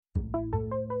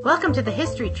Welcome to the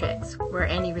History Tricks, where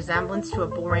any resemblance to a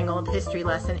boring old history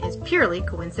lesson is purely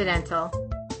coincidental.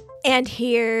 And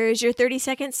here's your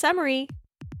 30-second summary.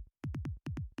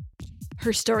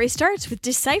 Her story starts with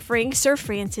deciphering Sir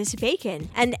Francis Bacon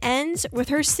and ends with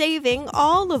her saving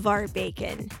all of our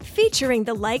bacon, featuring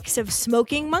the likes of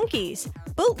smoking monkeys,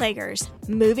 bootleggers,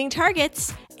 moving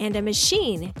targets, and a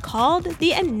machine called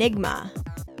the Enigma.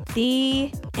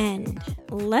 The end.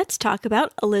 Let's talk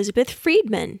about Elizebeth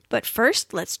Friedman. But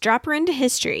first, let's drop her into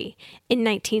history. In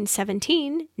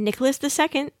 1917, Nicholas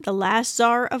II, the last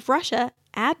Tsar of Russia,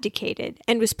 abdicated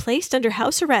and was placed under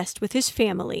house arrest with his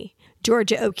family.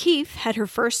 Georgia O'Keeffe had her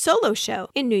first solo show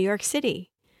in New York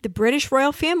City. The British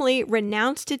royal family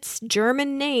renounced its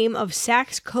German name of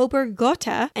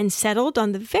Saxe-Coburg-Gotha and settled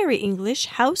on the very English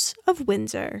House of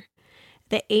Windsor.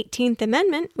 The 18th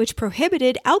Amendment, which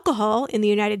prohibited alcohol in the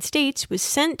United States, was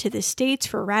sent to the states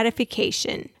for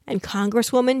ratification, and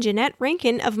Congresswoman Jeanette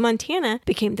Rankin of Montana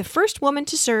became the first woman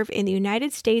to serve in the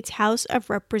United States House of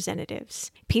Representatives.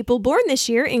 People born this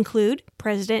year include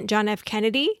President John F.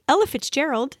 Kennedy, Ella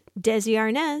Fitzgerald, Desi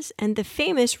Arnaz, and the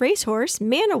famous racehorse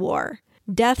Man-O-War.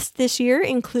 Deaths this year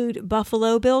include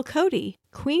Buffalo Bill Cody,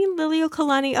 Queen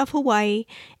Liliuokalani of Hawaii,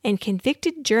 and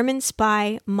convicted German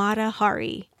spy Mata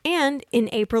Hari. And in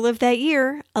April of that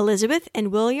year, Elizebeth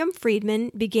and William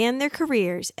Friedman began their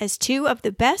careers as two of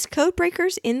the best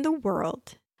codebreakers in the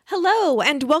world. Hello,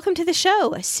 and welcome to the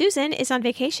show. Susan is on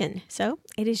vacation, so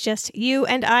it is just you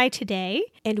and I today,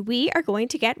 and we are going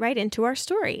to get right into our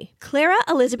story. Clara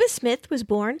Elizabeth Smith was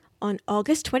born on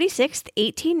August 26,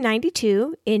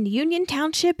 1892, in Union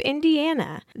Township,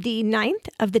 Indiana, the ninth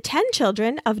of the 10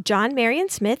 children of John Marion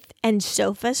Smith and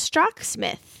Sophia Strock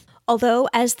Smith. Although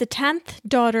as the 10th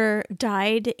daughter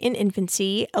died in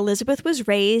infancy, Elizabeth was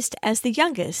raised as the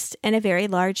youngest in a very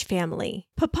large family.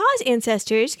 Papa's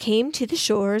ancestors came to the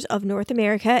shores of North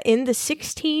America in the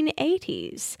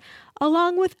 1680s,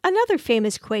 along with another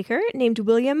famous Quaker named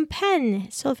William Penn,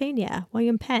 Sylvania,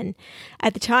 William Penn.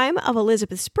 At the time of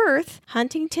Elizabeth's birth,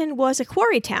 Huntington was a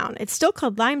quarry town. It's still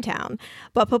called Limetown,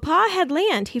 but Papa had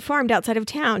land he farmed outside of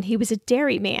town. He was a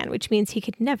dairyman, which means he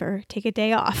could never take a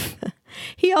day off.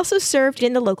 He also served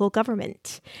in the local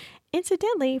government.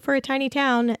 Incidentally, for a tiny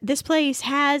town, this place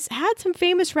has had some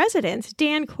famous residents.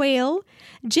 Dan Quayle,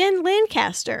 Jen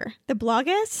Lancaster, the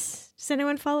bloggess, does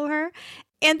anyone follow her?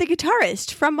 And the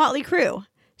guitarist from Motley Crue.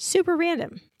 Super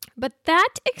random. But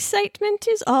that excitement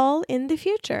is all in the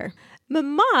future.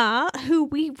 Mama, who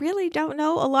we really don't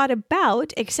know a lot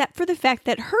about, except for the fact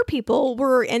that her people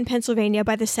were in Pennsylvania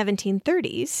by the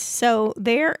 1730s, so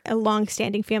they're a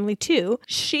long-standing family too,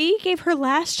 she gave her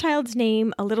last child's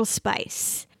name a little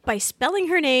spice by spelling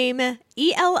her name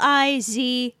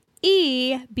Elizebeth,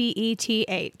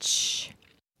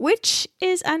 which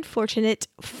is unfortunate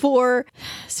for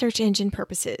search engine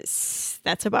purposes.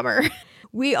 That's a bummer.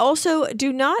 We also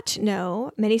do not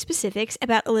know many specifics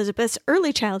about Elizabeth's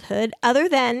early childhood other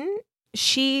than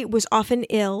she was often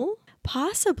ill,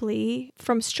 possibly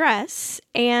from stress,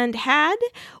 and had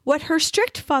what her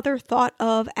strict father thought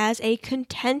of as a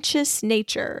contentious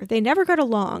nature. They never got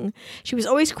along. She was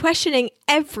always questioning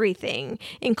everything,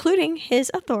 including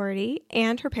his authority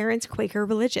and her parents' Quaker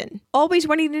religion. Always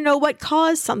wanting to know what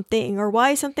caused something or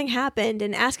why something happened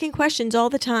and asking questions all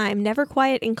the time, never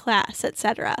quiet in class,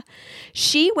 etc.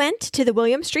 She went to the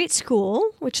William Street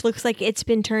School, which looks like it's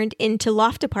been turned into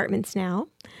loft apartments now,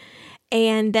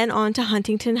 and then on to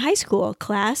Huntington High School,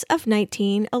 class of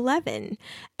 1911.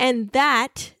 And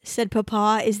that, said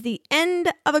Papa, is the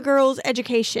end of a girl's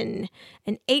education.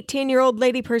 An 18-year-old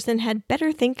lady person had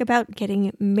better think about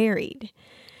getting married.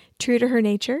 True to her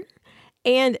nature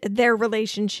and their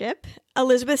relationship,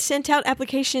 Elizabeth sent out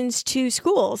applications to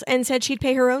schools and said she'd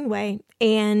pay her own way.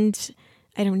 And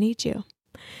I don't need you.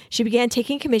 She began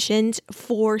taking commissions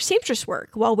for seamstress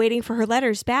work while waiting for her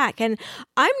letters back. And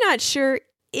I'm not sure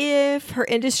if her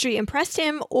industry impressed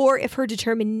him or if her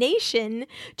determination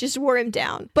just wore him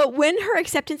down. But when her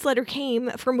acceptance letter came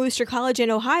from Worcester College in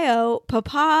Ohio,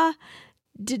 Papa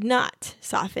did not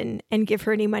soften and give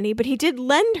her any money, but he did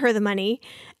lend her the money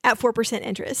at 4%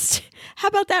 interest. How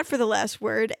about that for the last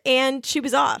word? And she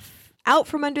was off, out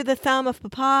from under the thumb of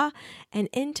Papa and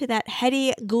into that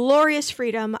heady, glorious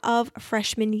freedom of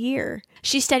freshman year.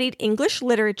 She studied English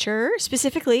literature,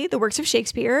 specifically the works of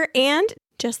Shakespeare, and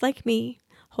just like me,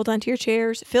 hold on to your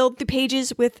chairs, filled the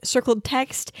pages with circled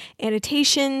text,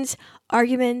 annotations,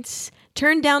 arguments,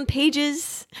 turned down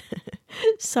pages.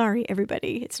 Sorry,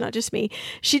 everybody. It's not just me.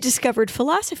 She discovered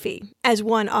philosophy, as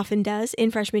one often does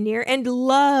in freshman year, and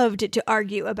loved to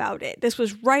argue about it. This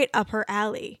was right up her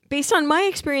alley. Based on my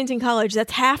experience in college,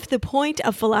 that's half the point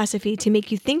of philosophy, to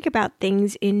make you think about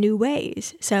things in new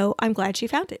ways. So I'm glad she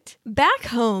found it. Back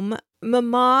home,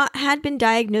 Mama had been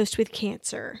diagnosed with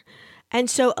cancer. And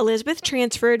so Elizabeth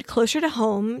transferred closer to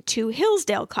home to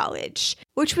Hillsdale College,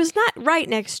 which was not right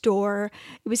next door.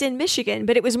 It was in Michigan,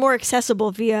 but it was more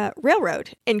accessible via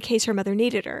railroad in case her mother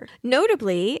needed her.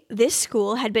 Notably, this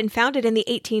school had been founded in the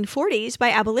 1840s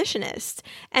by abolitionists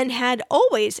and had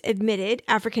always admitted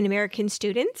African American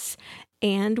students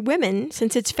and women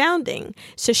since its founding,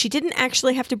 so she didn't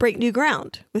actually have to break new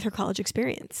ground with her college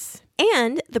experience.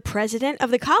 And the president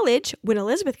of the college, when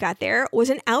Elizabeth got there,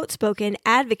 was an outspoken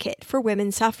advocate for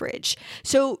women's suffrage.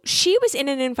 So she was in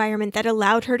an environment that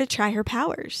allowed her to try her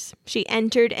powers. She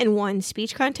entered and won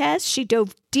speech contests. She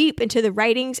dove deep into the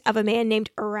writings of a man named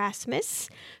Erasmus,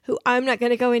 who I'm not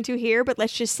going to go into here, but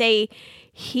let's just say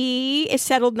he is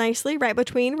settled nicely right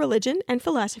between religion and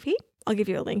philosophy. I'll give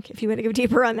you a link if you want to go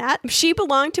deeper on that. She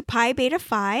belonged to Pi Beta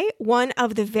Phi, one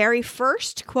of the very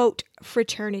first, quote,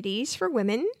 fraternities for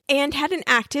women, and had an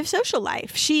active social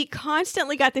life. She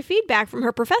constantly got the feedback from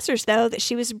her professors, though, that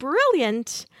she was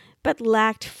brilliant, but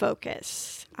lacked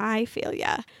focus. I feel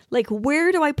ya. Like,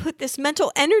 where do I put this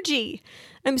mental energy?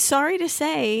 I'm sorry to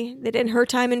say that in her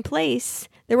time and place,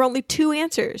 there were only two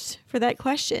answers for that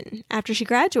question. After she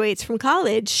graduates from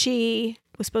college, she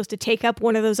was supposed to take up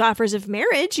one of those offers of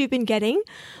marriage you've been getting,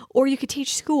 or you could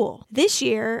teach school. This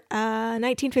year,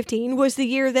 1915, was the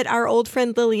year that our old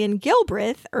friend Lillian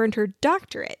Gilbreth earned her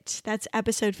doctorate. That's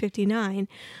episode 59.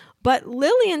 But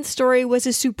Lillian's story was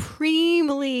a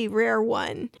supremely rare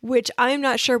one, which I'm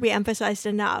not sure we emphasized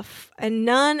enough. And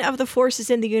none of the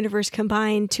forces in the universe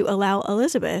combined to allow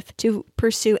Elizabeth to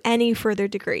pursue any further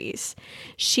degrees.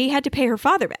 She had to pay her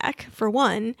father back, for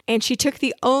one, and she took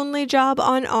the only job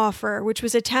on offer, which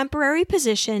was a temporary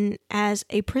position as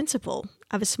a principal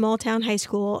of a small town high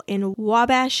school in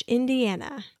Wabash,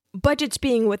 Indiana. Budgets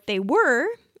being what they were,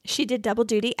 she did double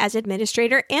duty as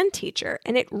administrator and teacher,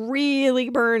 and it really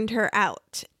burned her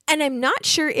out. And I'm not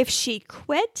sure if she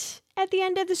quit at the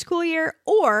end of the school year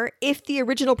or if the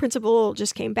original principal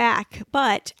just came back.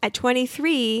 But at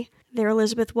 23, there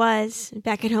Elizabeth was,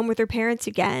 back at home with her parents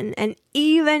again. And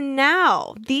even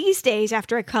now, these days,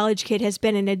 after a college kid has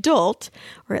been an adult,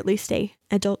 or at least an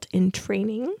adult in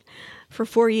training, for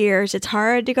 4 years, it's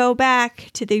hard to go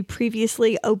back to the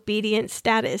previously obedient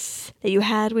status that you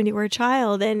had when you were a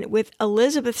child. And with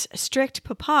Elizabeth's strict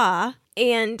papa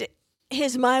and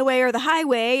his my way or the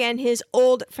highway and his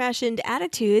old-fashioned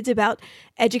attitudes about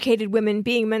educated women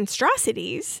being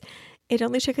monstrosities, it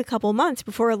only took a couple months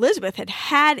before Elizabeth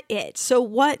had it. So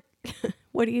what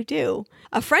do you do?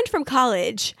 A friend from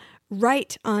college,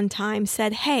 right on time,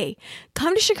 said, "Hey,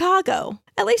 come to Chicago,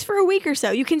 at least for a week or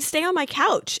so. You can stay on my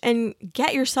couch and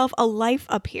get yourself a life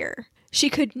up here." She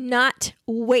could not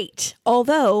wait,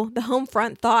 although the home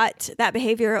front thought that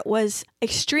behavior was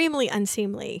extremely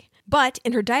unseemly. But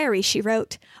in her diary, she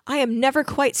wrote, "I am never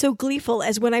quite so gleeful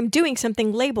as when I'm doing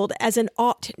something labeled as an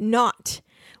ought not.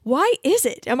 Why is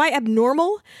it? Am I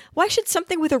abnormal? Why should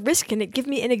something with a risk in it give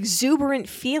me an exuberant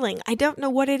feeling? I don't know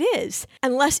what it is,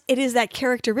 unless it is that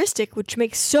characteristic which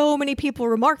makes so many people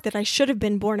remark that I should have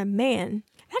been born a man."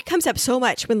 That comes up so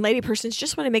much when lady persons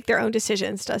just want to make their own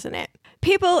decisions, doesn't it?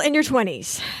 People in your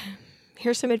 20s,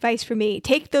 here's some advice from me.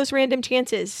 Take those random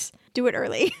chances. Do it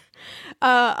early.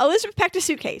 Elizabeth packed a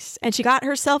suitcase and she got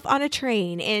herself on a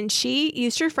train, and she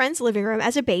used her friend's living room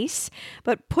as a base,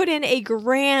 but put in a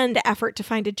grand effort to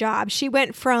find a job. She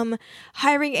went from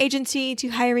hiring agency to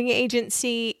hiring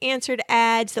agency, answered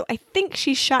ads, though I think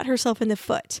she shot herself in the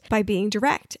foot by being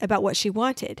direct about what she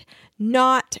wanted.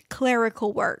 Not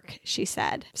clerical work, she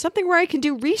said. Something where I can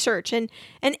do research and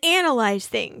analyze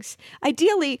things.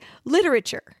 Ideally,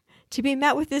 literature. To be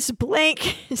met with this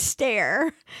blank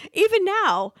stare. Even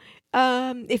now,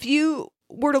 if you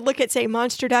were to look at, say,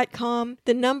 monster.com,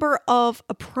 the number of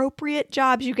appropriate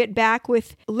jobs you get back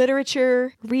with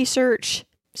literature, research,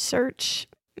 search,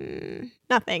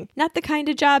 nothing. Not the kind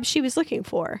of job she was looking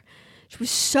for. She was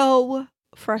so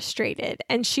frustrated,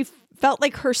 and she felt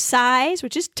like her size,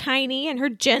 which is tiny, and her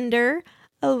gender,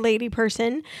 a lady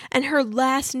person, and her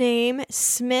last name,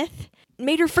 Smith,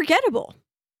 made her forgettable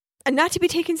and not to be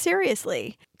taken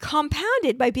seriously,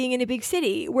 compounded by being in a big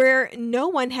city where no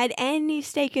one had any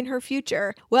stake in her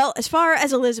future. Well, as far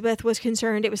as Elizabeth was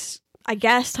concerned, it was I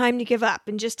guess time to give up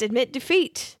and just admit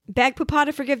defeat. Beg Papa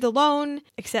to forgive the loan,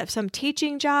 accept some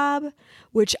teaching job,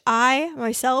 which I,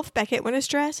 myself, Beckett want to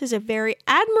stress, is a very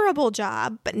admirable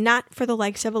job, but not for the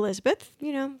likes of Elizabeth.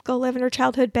 You know, go live in her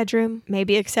childhood bedroom,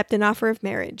 maybe accept an offer of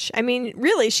marriage. I mean,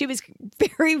 really, she was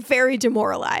very, very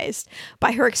demoralized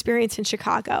by her experience in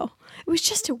Chicago. It was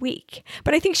just a week,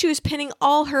 but I think she was pinning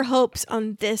all her hopes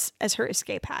on this as her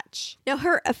escape hatch. Now,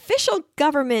 her official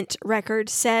government record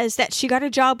says that she got a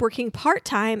job working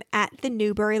part-time at the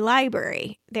Newberry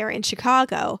Library there in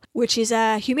Chicago, which is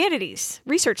a humanities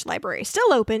research library,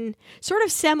 still open, sort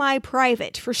of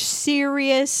semi-private for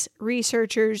serious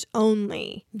researchers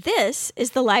only. This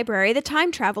is the library the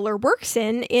time traveler works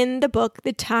in the book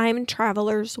The Time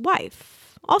Traveler's Wife.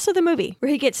 Also the movie, where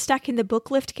he gets stuck in the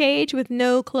book lift cage with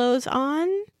no clothes on.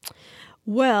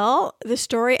 Well, the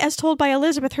story as told by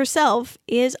Elizabeth herself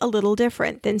is a little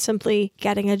different than simply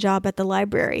getting a job at the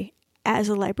library as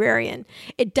a librarian.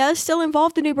 It does still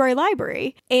involve the Newberry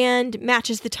Library and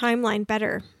matches the timeline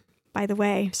better, by the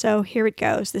way. So here it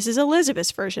goes. This is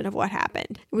Elizabeth's version of what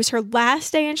happened. It was her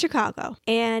last day in Chicago,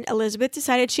 and Elizabeth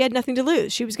decided she had nothing to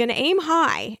lose. She was going to aim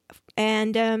high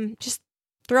and just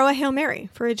throw a Hail Mary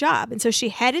for a job. And so she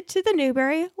headed to the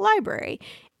Newberry Library,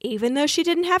 even though she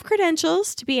didn't have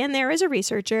credentials to be in there as a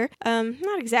researcher.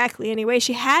 Not exactly anyway.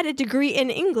 She had a degree in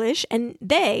English, and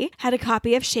they had a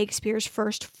copy of Shakespeare's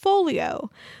first folio,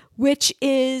 which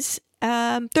is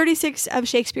 36 of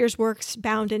Shakespeare's works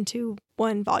bound into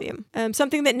one volume.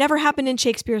 Something that never happened in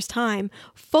Shakespeare's time.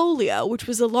 Folio, which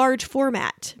was a large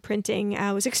format printing,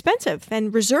 was expensive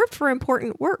and reserved for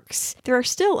important works. There are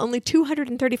still only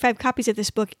 235 copies of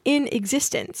this book in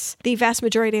existence, the vast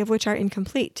majority of which are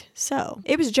incomplete. So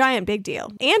it was a giant big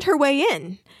deal. And her way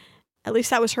in. At least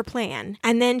that was her plan.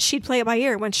 And then she'd play it by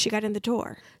ear once she got in the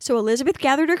door. So Elizabeth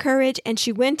gathered her courage and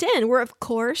she went in, where, of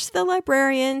course, the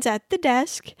librarians at the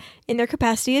desk, in their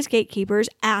capacity as gatekeepers,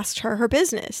 asked her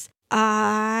business.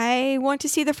 "I want to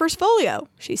see the first folio,"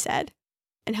 she said,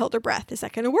 and held her breath. Is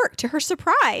that going to work? To her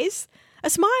surprise, a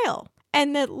smile.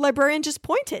 And the librarian just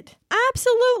pointed.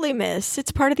 "Absolutely, miss.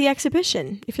 It's part of the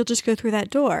exhibition, if you'll just go through that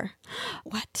door."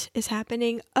 What is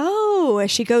happening? Oh, as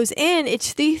she goes in,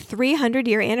 it's the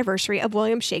 300-year anniversary of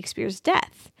William Shakespeare's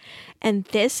death. And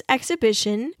this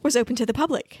exhibition was open to the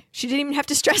public. She didn't even have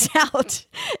to stress out.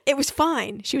 It was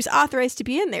fine. She was authorized to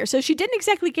be in there. So she didn't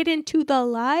exactly get into the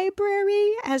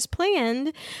library as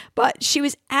planned, but she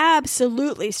was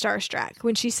absolutely starstruck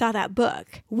when she saw that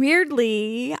book.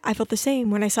 Weirdly, I felt the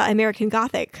same when I saw American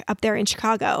Gothic up there in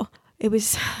Chicago.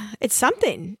 It's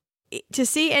something to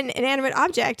see an inanimate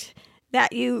object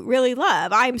that you really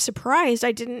love. I'm surprised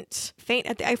I didn't faint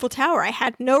at the Eiffel Tower. I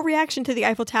had no reaction to the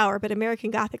Eiffel Tower, but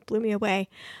American Gothic blew me away.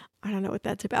 I don't know what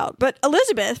that's about. But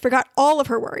Elizabeth forgot all of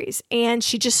her worries, and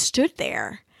she just stood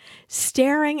there,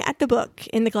 staring at the book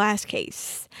in the glass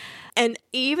case. And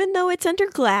even though it's under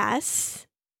glass,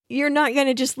 you're not going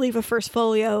to just leave a first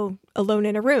folio alone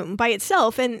in a room by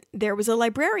itself. And there was a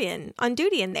librarian on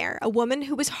duty in there, a woman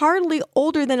who was hardly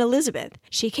older than Elizabeth.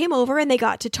 She came over and they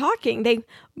got to talking. They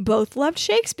both loved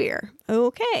Shakespeare.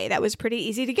 Okay, that was pretty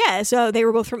easy to guess. So they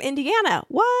were both from Indiana.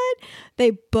 What?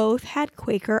 They both had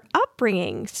Quaker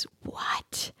upbringings.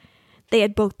 What? They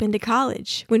had both been to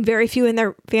college when very few in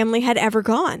their family had ever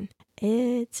gone.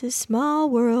 It's a small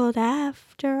world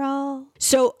after all.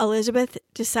 So Elizabeth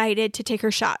decided to take her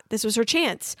shot. This was her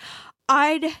chance.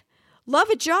 I'd love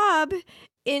a job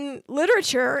in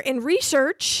literature, in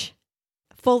research,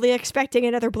 fully expecting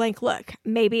another blank look.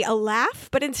 Maybe a laugh,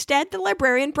 but instead the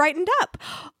librarian brightened up.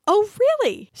 "Oh,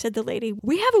 really?" said the lady.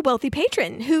 "We have a wealthy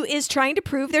patron who is trying to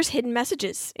prove there's hidden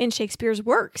messages in Shakespeare's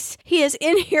works. He is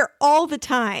in here all the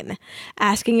time,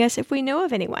 asking us if we know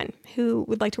of anyone who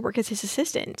would like to work as his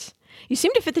assistant. You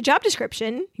seem to fit the job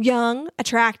description. Young,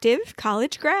 attractive,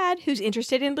 college grad who's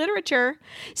interested in literature.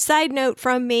 Side note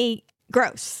from me,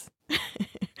 gross."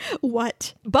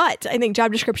 What? But I think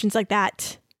job descriptions like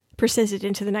that persisted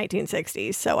into the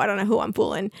 1960s, so I don't know who I'm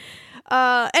fooling.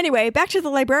 Anyway, back to the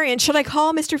librarian. "Should I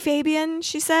call Mr. Fabian?"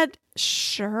 she said.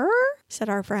 "Sure," said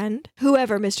our friend,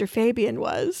 whoever Mr. Fabian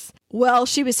was. Well,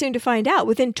 she was soon to find out.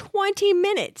 Within 20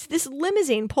 minutes, this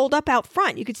limousine pulled up out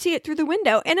front. You could see it through the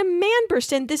window, and a man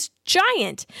burst in, this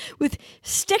giant with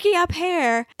sticky up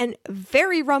hair and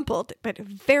very rumpled but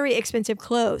very expensive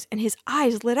clothes, and his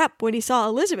eyes lit up when he saw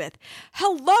Elizabeth.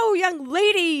 "Hello, young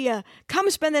lady! Come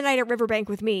spend the night at Riverbank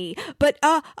with me." But,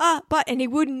 and he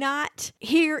would not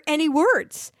hear any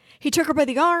words. He took her by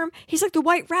the arm. He's like the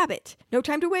White Rabbit. No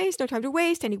time to waste, no time to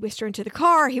waste. And he whisked her into the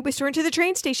car. He whisked her into the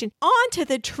train station. Onto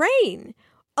the train.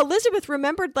 Elizabeth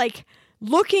remembered,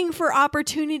 looking for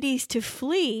opportunities to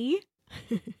flee.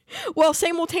 while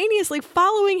simultaneously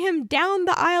following him down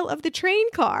the aisle of the train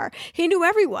car. He knew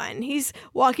everyone. He's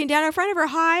walking down in front of her.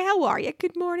 Hi, how are you?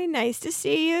 Good morning. Nice to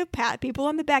see you. Pat people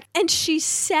on the back. And she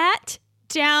sat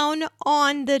down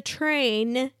on the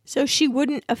train so she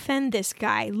wouldn't offend this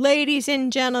guy. Ladies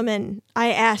and gentlemen,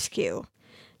 I ask you,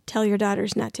 tell your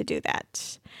daughters not to do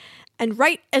that. And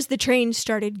right as the train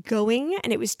started going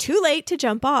and it was too late to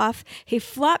jump off, he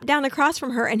flopped down across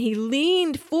from her and he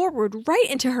leaned forward right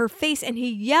into her face and he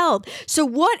yelled, "So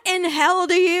what in hell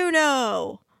do you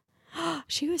know?"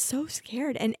 She was so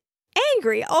scared and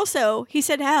angry. Also, he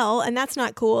said hell, and that's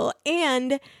not cool.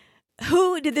 And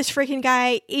who did this freaking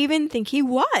guy even think he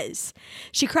was?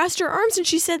 She crossed her arms and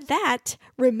she said, "That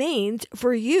remains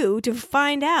for you to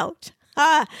find out."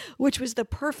 Which was the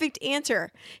perfect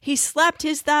answer. He slapped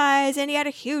his thighs and he had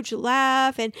a huge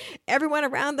laugh and everyone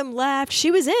around them laughed.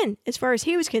 She was in, as far as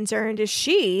he was concerned, as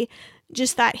she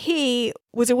just thought he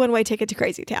was a one-way ticket to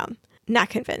Crazy Town. Not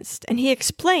convinced. And he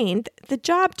explained the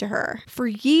job to her. For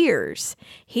years,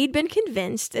 he'd been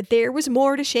convinced that there was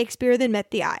more to Shakespeare than met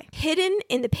the eye. Hidden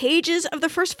in the pages of the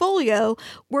first folio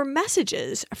were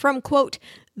messages from, quote,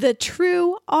 the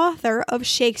true author of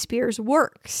Shakespeare's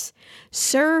works,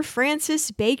 Sir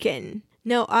Francis Bacon.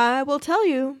 Now, I will tell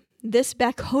you, this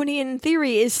Baconian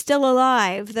theory is still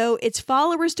alive, though its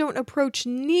followers don't approach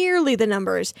nearly the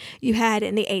numbers you had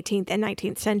in the 18th and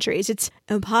 19th centuries. It's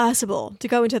impossible to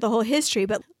go into the whole history,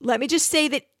 but let me just say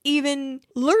that even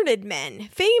learned men,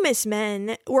 famous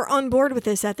men, were on board with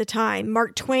this at the time.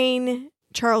 Mark Twain,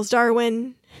 Charles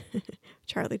Darwin,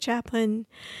 Charlie Chaplin.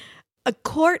 A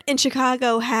court in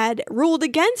Chicago had ruled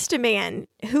against a man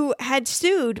who had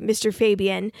sued Mr.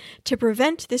 Fabian to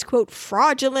prevent this, quote,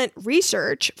 fraudulent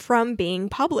research from being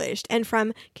published and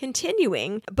from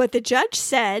continuing. But the judge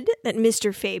said that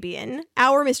Mr. Fabian,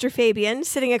 our Mr. Fabian,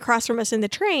 sitting across from us in the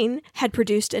train, had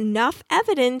produced enough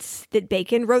evidence that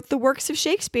Bacon wrote the works of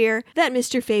Shakespeare that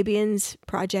Mr. Fabian's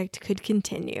project could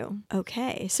continue.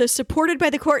 Okay, so supported by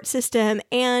the court system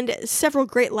and several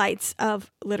great lights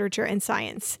of literature and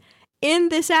science. In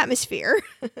this atmosphere,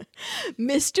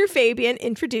 Mr. Fabian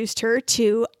introduced her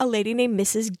to a lady named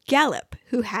Mrs. Gallup,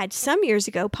 who had some years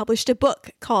ago published a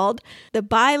book called The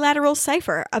Bilateral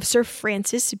Cipher of Sir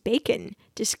Francis Bacon,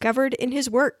 discovered in his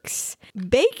works.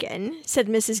 Bacon, said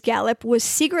Mrs. Gallup, was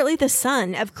secretly the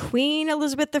son of Queen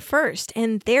Elizabeth I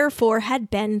and therefore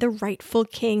had been the rightful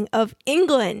king of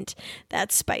England.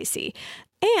 That's spicy.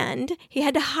 And he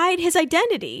had to hide his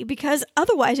identity because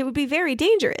otherwise it would be very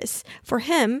dangerous for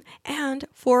him and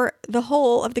for the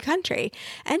whole of the country.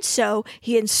 And so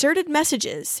he inserted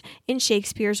messages in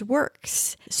Shakespeare's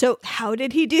works. So how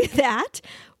did he do that?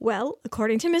 Well,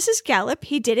 according to Mrs. Gallup,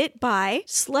 he did it by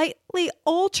slightly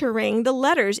altering the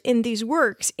letters in these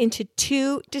works into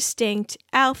two distinct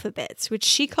alphabets, which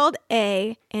she called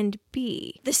A and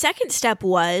B. The second step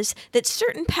was that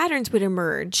certain patterns would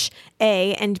emerge,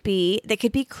 A and B, that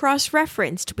could be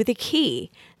cross-referenced with a key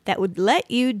that would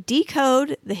let you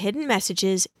decode the hidden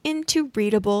messages into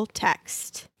readable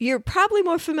text. You're probably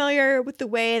more familiar with the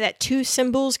way that two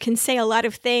symbols can say a lot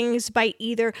of things by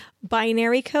either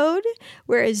binary code,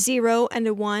 where a 0 and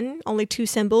a 1, only two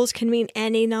symbols, can mean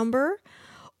any number,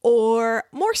 or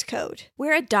Morse code,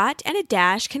 where a dot and a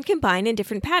dash can combine in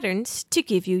different patterns to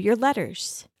give you your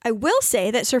letters. I will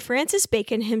say that Sir Francis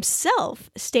Bacon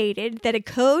himself stated that a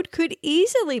code could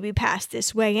easily be passed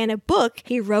this way in a book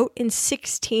he wrote in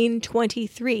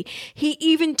 1623. He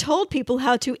even told people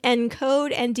how to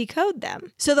encode and decode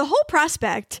them. So the whole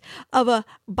prospect of a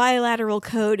bilateral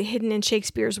code hidden in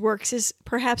Shakespeare's works is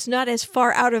perhaps not as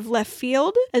far out of left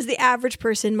field as the average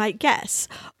person might guess,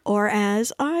 or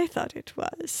as I thought it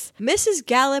was. Mrs.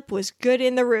 Gallup was good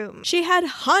in the room. She had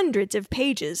hundreds of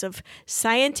pages of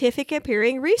scientific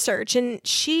appearing research, and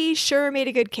she sure made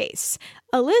a good case.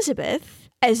 Elizabeth,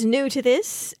 as new to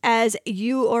this as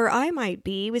you or I might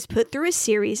be, was put through a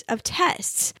series of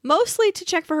tests, mostly to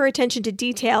check for her attention to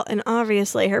detail and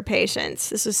obviously her patience.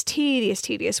 This was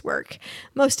tedious work.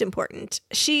 Most important,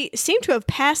 she seemed to have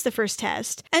passed the first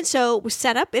test, and so was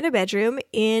set up in a bedroom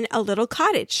in a little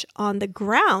cottage on the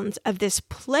grounds of this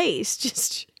place,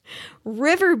 just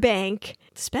Riverbank.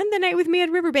 Spend the night with me at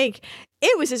Riverbank.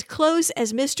 It was as close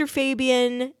as Mr.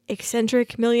 Fabian,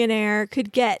 eccentric millionaire,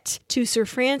 could get to Sir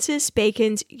Francis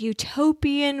Bacon's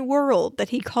utopian world that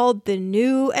he called the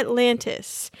New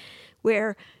Atlantis,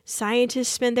 where Scientists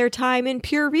spend their time in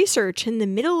pure research in the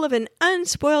middle of an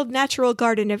unspoiled natural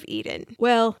Garden of Eden.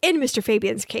 Well, in Mr.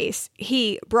 Fabian's case,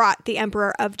 he brought the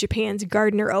Emperor of Japan's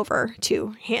gardener over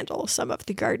to handle some of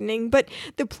the gardening, but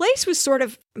the place was sort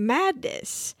of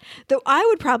madness, though I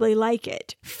would probably like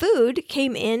it. Food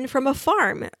came in from a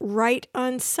farm right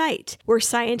on site, where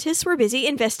scientists were busy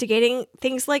investigating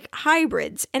things like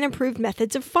hybrids and improved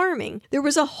methods of farming. There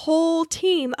was a whole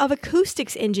team of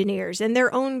acoustics engineers in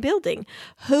their own building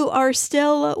who are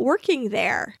still working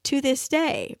there to this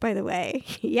day, by the way.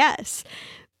 Yes.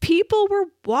 People were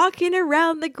walking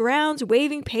around the grounds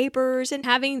waving papers and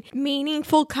having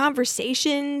meaningful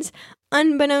conversations.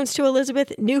 Unbeknownst to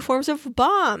Elizabeth, new forms of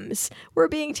bombs were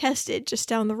being tested just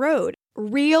down the road.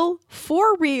 Real,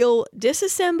 for real,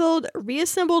 disassembled,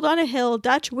 reassembled on a hill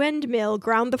Dutch windmill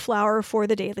ground the flour for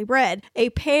the daily bread. A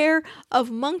pair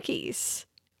of monkeys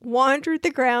wandered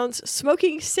the grounds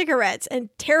smoking cigarettes and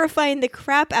terrifying the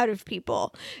crap out of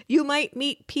people. You might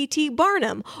meet P.T.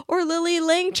 Barnum or Lily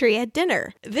Langtry at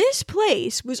dinner. This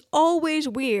place was always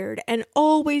weird and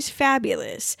always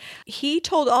fabulous. He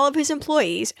told all of his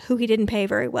employees, who he didn't pay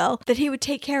very well, that he would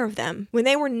take care of them. When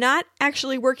they were not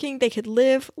actually working, they could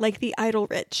live like the idle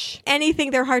rich. Anything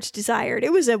their hearts desired.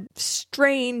 It was a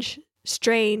strange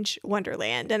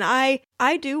wonderland. And I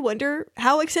do wonder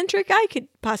how eccentric I could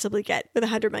possibly get with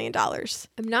 $100 million.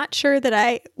 I'm not sure that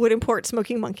I would import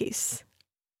smoking monkeys,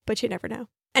 but you never know.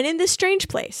 And in this strange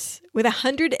place, with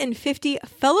 150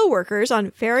 fellow workers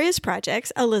on various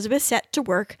projects, Elizabeth set to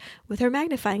work with her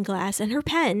magnifying glass and her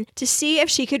pen to see if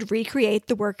she could recreate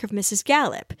the work of Mrs.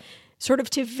 Gallup. Sort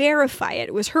of to verify it.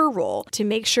 It was her role to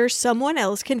make sure someone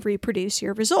else can reproduce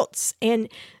your results. And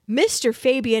Mr.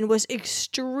 Fabian was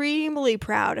extremely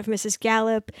proud of Mrs.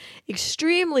 Gallup,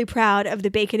 extremely proud of the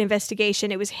Bacon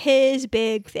investigation. It was his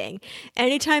big thing.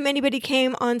 Anytime anybody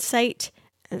came on site,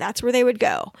 that's where they would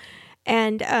go.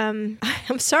 And I'm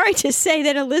sorry to say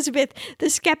that Elizabeth, the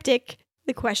skeptic,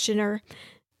 the questioner,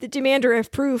 the demander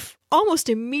of proof, almost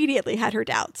immediately had her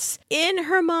doubts. In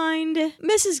her mind,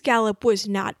 Mrs. Gallup was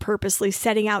not purposely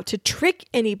setting out to trick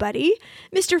anybody.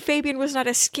 Mr. Fabian was not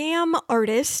a scam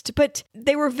artist, but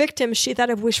they were victims, she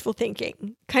thought, of wishful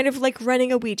thinking. Kind of like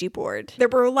running a Ouija board. There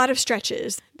were a lot of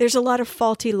stretches. There's a lot of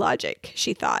faulty logic,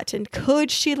 she thought. And could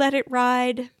she let it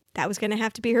ride? That was going to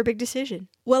have to be her big decision.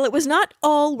 Well, it was not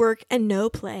all work and no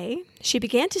play. She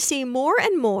began to see more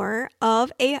and more of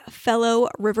a fellow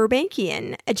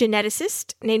Riverbankian, a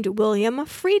geneticist named William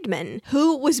Friedman,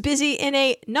 who was busy in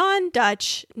a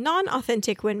non-Dutch,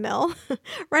 non-authentic windmill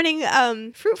running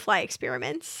fruit fly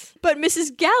experiments. But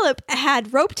Mrs. Gallup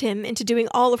had roped him into doing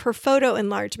all of her photo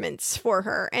enlargements for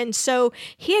her, and so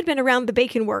he had been around the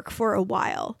Bacon work for a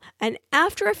while. And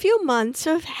after a few months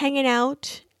of hanging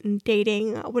out,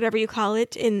 dating, whatever you call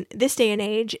it, in this day and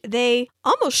age, they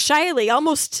almost shyly,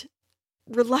 almost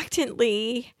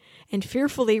reluctantly and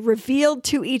fearfully revealed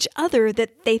to each other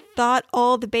that they thought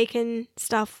all the Bacon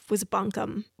stuff was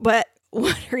bunkum. But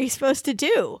what are you supposed to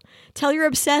do? Tell your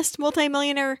obsessed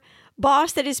multimillionaire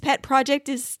boss that his pet project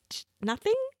is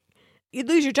nothing? You'd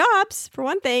lose your jobs, for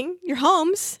one thing, your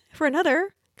homes, for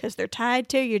another, because they're tied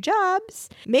to your jobs.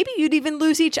 Maybe you'd even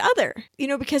lose each other,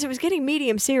 because it was getting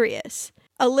medium serious.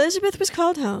 Elizabeth was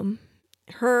called home.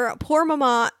 Her poor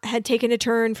mama had taken a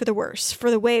turn for the worse, for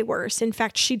the way worse. In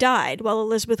fact, she died while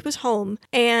Elizabeth was home,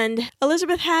 and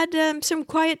Elizabeth had some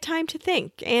quiet time to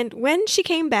think. And when she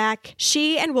came back,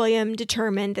 she and William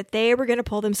determined that they were going to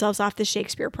pull themselves off the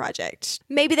Shakespeare project.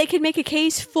 Maybe they could make a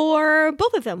case for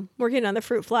both of them working on the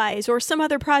fruit flies or some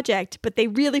other project, but they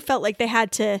really felt like they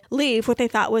had to leave what they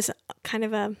thought was kind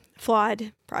of a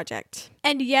flawed project.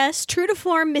 And yes, true to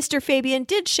form, Mr. Fabian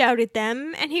did shout at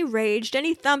them, and he raged and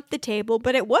he thumped the table,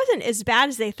 but it wasn't as bad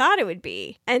as they thought it would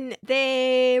be. And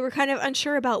they were kind of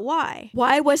unsure about why.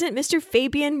 Why wasn't Mr.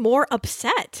 Fabian more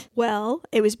upset? Well,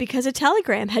 it was because a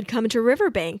telegram had come to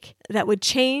Riverbank that would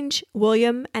change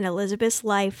William and Elizabeth's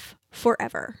life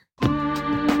forever.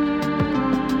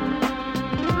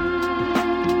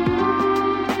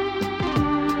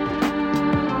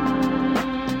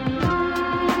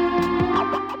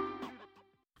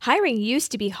 Hiring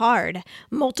used to be hard.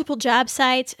 Multiple job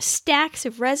sites, stacks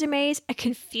of resumes, a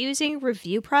confusing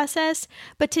review process.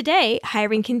 But today,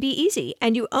 hiring can be easy,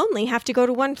 and you only have to go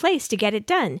to one place to get it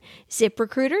done.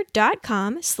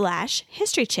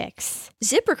 ZipRecruiter.com/HistoryChicks.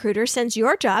 ZipRecruiter sends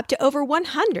your job to over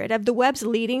 100 of the web's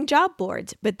leading job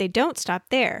boards, but they don't stop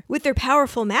there. With their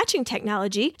powerful matching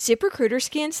technology, ZipRecruiter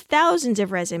scans thousands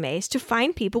of resumes to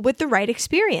find people with the right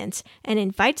experience and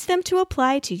invites them to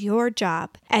apply to your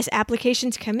job. As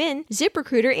applications come in,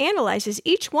 ZipRecruiter analyzes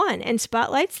each one and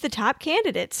spotlights the top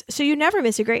candidates, so you never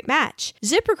miss a great match.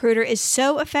 ZipRecruiter is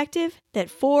so effective that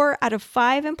 4 out of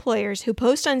 5 employers who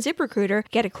post on ZipRecruiter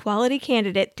get a quality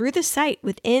candidate through the site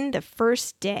within the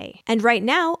first day. And right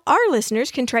now, our listeners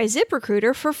can try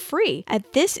ZipRecruiter for free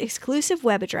at this exclusive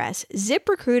web address,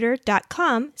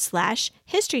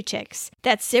 ziprecruiter.com/historychicks.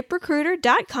 That's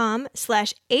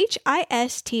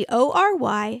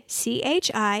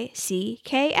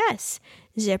ziprecruiter.com/HISTORYCHICKS.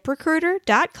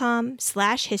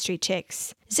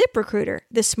 ziprecruiter.com/historychicks. ZipRecruiter,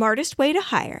 the smartest way to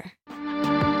hire.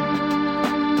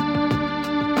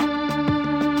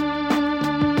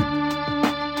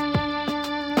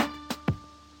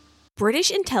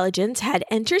 British intelligence had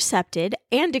intercepted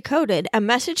and decoded a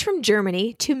message from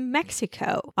Germany to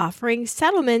Mexico, offering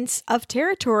settlements of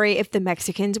territory if the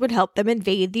Mexicans would help them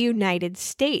invade the United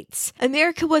States.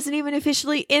 America wasn't even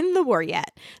officially in the war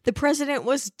yet. The president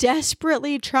was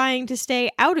desperately trying to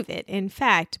stay out of it, in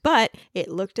fact, but it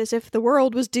looked as if the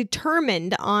world was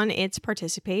determined on its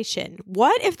participation.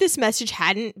 What if this message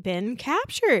hadn't been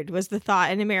captured, was the thought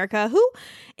in America. Who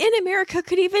in America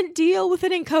could even deal with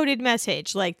an encoded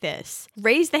message like this?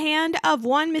 Raised the hand of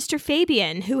one Mr.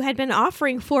 Fabian, who had been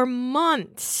offering for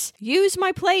months, use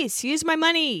my place, use my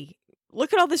money.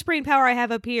 Look at all this brain power I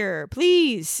have up here,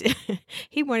 please.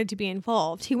 He wanted to be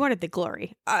involved. He wanted the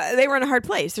glory. They were in a hard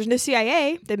place. There's no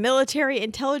CIA. The military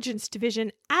intelligence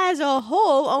division as a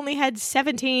whole only had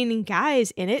 17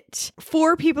 guys in it.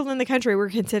 4 people in the country were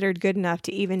considered good enough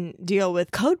to even deal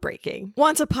with code breaking.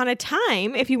 Once upon a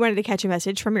time, if you wanted to catch a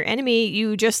message from your enemy,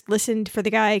 you just listened for the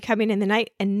guy coming in the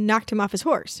night and knocked him off his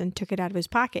horse and took it out of his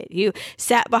pocket. You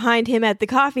sat behind him at the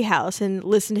coffee house and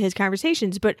listened to his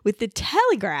conversations. But with the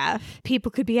telegraph,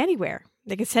 people could be anywhere.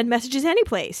 They could send messages any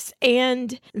place.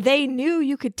 And they knew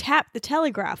you could tap the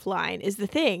telegraph line is the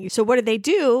thing. So what did they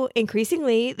do?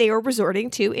 Increasingly, they were resorting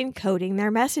to encoding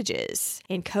their messages.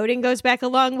 Encoding goes back a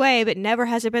long way, but never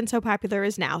has it been so popular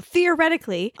as now.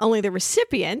 Theoretically, only the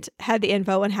recipient had the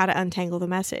info on how to untangle the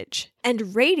message.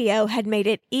 And radio had made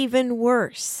it even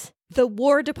worse. The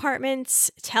War Department's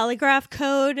telegraph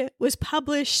code was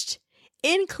published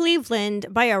in Cleveland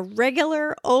by a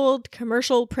regular old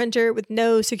commercial printer with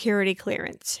no security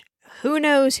clearance. Who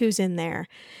knows who's in there?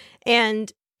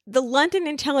 And the London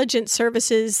intelligence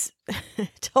services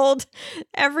told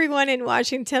everyone in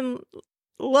Washington,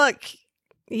 look,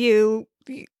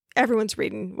 everyone's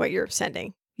reading what you're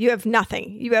sending. You have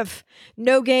nothing. You have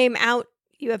no game out.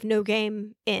 You have no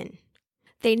game in.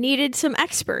 They needed some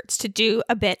experts to do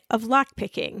a bit of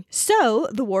lockpicking. So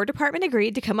the War Department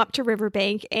agreed to come up to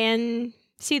Riverbank and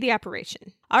see the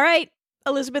operation. All right,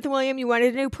 Elizabeth and William, you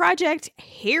wanted a new project.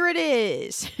 Here it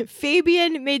is.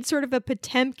 Fabian made sort of a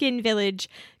Potemkin village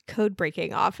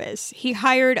code-breaking office. He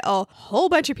hired a whole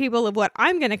bunch of people of what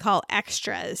I'm going to call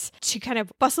extras to kind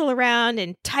of bustle around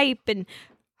and type and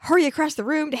hurry across the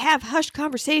room to have hushed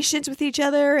conversations with each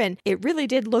other. And it really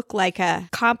did look like a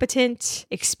competent,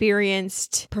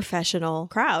 experienced, professional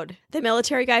crowd. The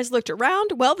military guys looked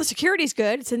around. Well, the security's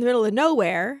good. It's in the middle of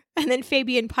nowhere. And then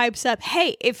Fabian pipes up,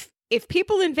 hey, if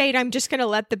people invade, I'm just going to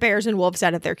let the bears and wolves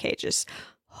out of their cages.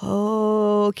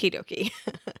 Okie dokie.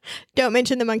 Don't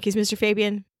mention the monkeys, Mr.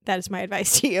 Fabian. That is my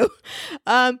advice to you.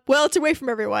 Well, it's away from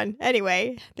everyone.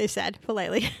 Anyway, they said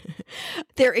politely.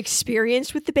 They're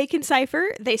experienced with the Bacon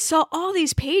cipher. They saw all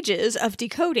these pages of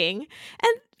decoding,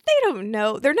 and they don't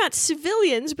know. They're not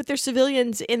civilians, but they're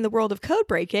civilians in the world of code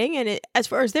breaking. And as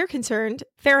far as they're concerned,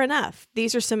 fair enough.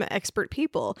 These are some expert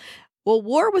people. Well,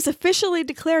 war was officially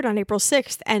declared on April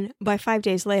 6th, and by 5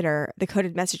 days later, the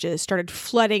coded messages started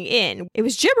flooding in. It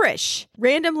was gibberish.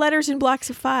 Random letters in blocks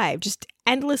of 5, just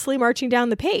endlessly marching down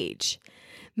the page.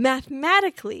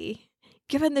 Mathematically,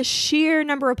 given the sheer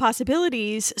number of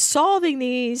possibilities, solving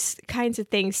these kinds of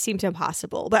things seems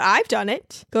impossible. But I've done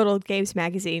it. Good old Games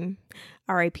Magazine.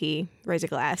 R.I.P. Raise a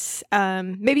glass.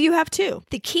 Maybe you have too.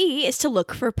 The key is to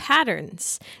look for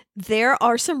patterns. There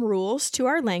are some rules to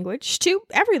our language, to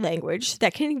every language,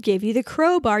 that can give you the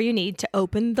crowbar you need to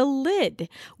open the lid.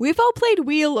 We've all played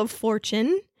Wheel of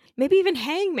Fortune, maybe even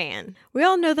Hangman. We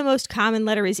all know the most common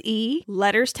letter is E.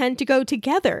 Letters tend to go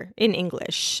together in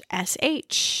English.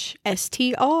 S-H,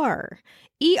 S-T-R.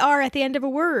 ER at the end of a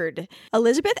word.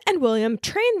 Elizabeth and William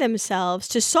trained themselves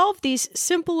to solve these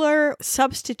simpler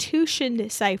substitution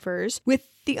ciphers with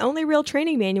the only real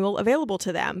training manual available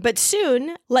to them. But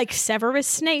soon, like Severus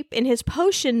Snape in his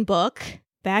potion book,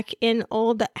 back in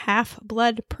old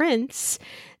Half-Blood Prince,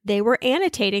 They were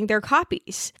annotating their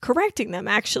copies, correcting them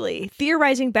actually,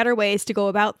 theorizing better ways to go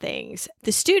about things.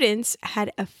 The students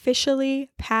had officially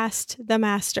passed the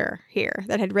master here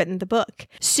that had written the book.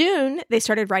 Soon, they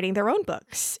started writing their own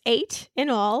books, 8 in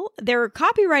all. They were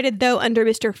copyrighted, though, under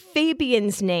Mr.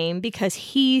 Fabian's name because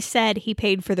he said he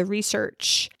paid for the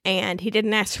research and he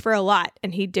didn't ask for a lot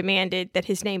and he demanded that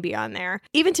his name be on there.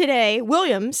 Even today,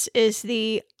 Williams is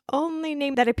the only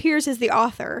name that appears as the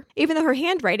author, even though her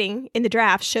handwriting in the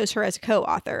draft shows her as a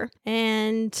co-author.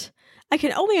 And I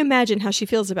can only imagine how she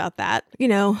feels about that. You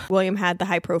know, William had the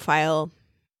high profile.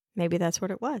 Maybe that's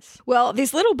what it was. Well,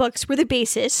 these little books were the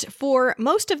basis for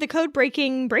most of the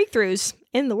code-breaking breakthroughs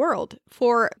in the world.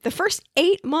 For the first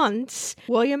 8 months,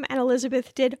 William and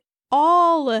Elizabeth did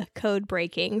all code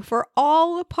breaking for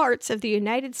all parts of the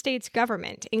United States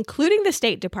government, including the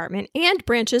State Department and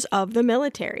branches of the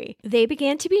military. They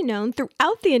began to be known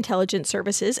throughout the intelligence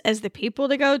services as the people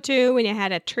to go to when you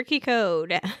had a tricky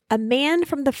code. A man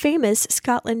from the famous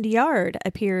Scotland Yard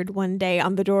appeared one day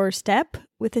on the doorstep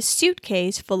with a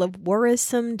suitcase full of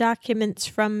worrisome documents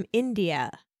from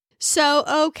India. So,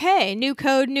 okay, new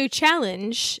code, new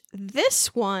challenge.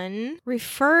 This one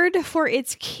referred for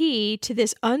its key to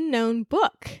this unknown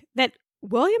book that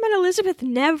William and Elizabeth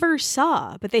never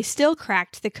saw, but they still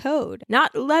cracked the code.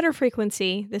 Not letter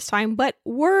frequency this time, but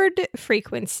word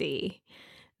frequency.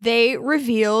 They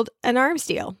revealed an arms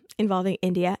deal involving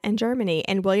India and Germany,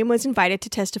 and William was invited to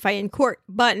testify in court,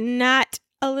 but not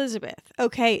Elizabeth.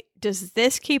 Okay, does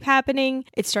this keep happening?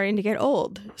 It's starting to get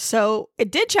old. So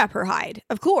it did chap her hide,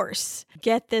 of course.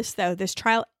 Get this, though. This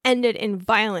trial ended in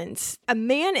violence. A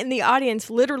man in the audience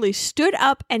literally stood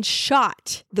up and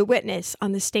shot the witness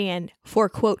on the stand for,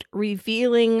 quote,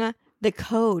 revealing the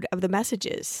code of the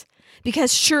messages.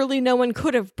 Because surely no one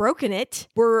could have broken it.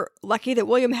 We're lucky that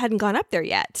William hadn't gone up there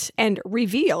yet and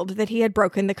revealed that he had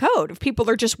broken the code. If people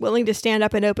are just willing to stand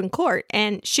up in open court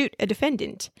and shoot a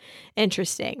defendant.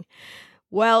 Interesting.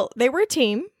 Well, they were a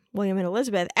team, William and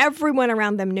Elizabeth. Everyone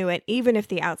around them knew it, even if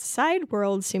the outside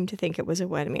world seemed to think it was a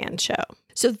one-man show.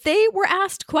 So they were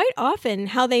asked quite often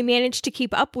how they managed to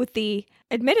keep up with the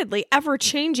admittedly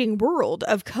ever-changing world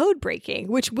of code breaking,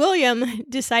 which William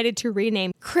decided to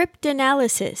rename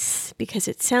cryptanalysis because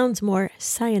it sounds more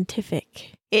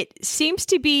scientific. It seems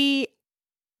to be,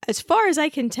 as far as I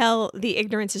can tell, the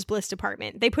ignorance is bliss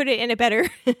department. They put it in a better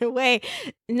way.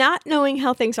 Not knowing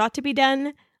how things ought to be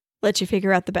done lets you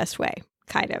figure out the best way.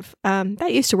 Kind of.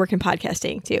 That used to work in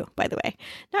podcasting too, by the way.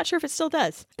 Not sure if it still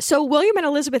does. So William and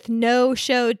Elizabeth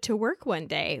no-showed to work one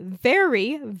day.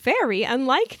 Very, very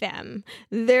unlike them.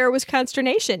 There was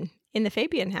consternation in the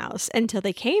Fabian house until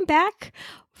they came back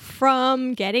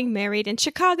from getting married in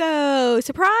Chicago.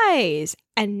 Surprise!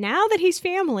 And now that he's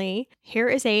family, here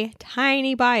is a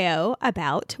tiny bio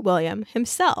about William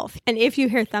himself. And if you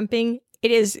hear thumping,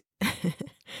 it is...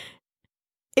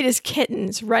 It is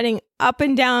kittens running up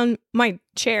and down my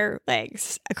chair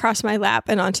legs, across my lap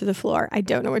and onto the floor. I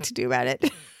don't know what to do about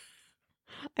it.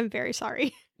 I'm very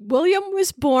sorry. William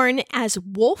was born as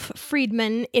Wolf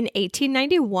Friedman in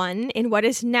 1891 in what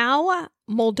is now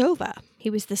Moldova.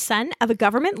 He was the son of a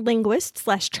government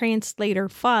linguist/translator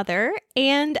father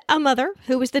and a mother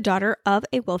who was the daughter of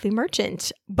a wealthy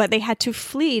merchant. But they had to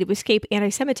flee to escape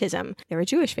anti-Semitism. They're a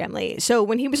Jewish family. So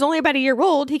when he was only about a year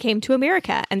old, he came to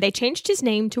America and they changed his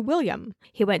name to William.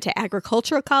 He went to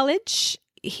agricultural college.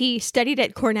 He studied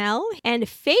at Cornell, and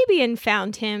Fabian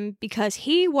found him because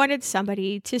he wanted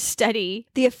somebody to study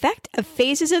the effect of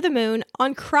phases of the moon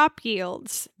on crop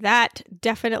yields. That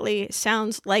definitely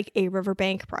sounds like a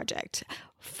riverbank project.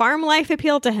 Farm life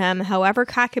appealed to him, however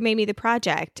cockamamie the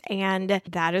project, and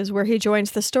that is where he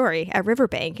joins the story at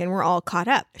Riverbank, and we're all caught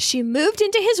up. She moved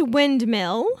into his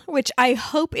windmill, which I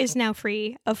hope is now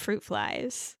free of fruit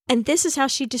flies. And this is how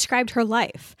she described her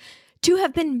life. To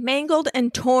have been mangled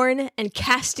and torn and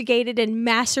castigated and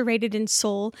macerated in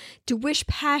soul, to wish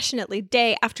passionately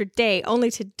day after day only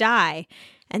to die,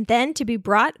 and then to be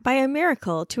brought by a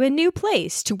miracle to a new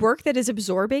place, to work that is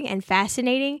absorbing and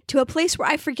fascinating, to a place where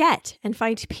I forget and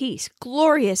find peace,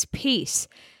 glorious peace.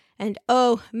 And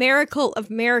oh, miracle of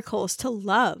miracles, to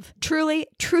love. Truly,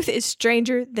 truth is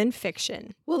stranger than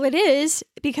fiction. Well, it is,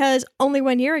 because only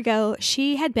 1 year ago,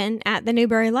 she had been at the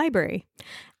Newberry Library,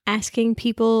 asking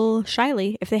people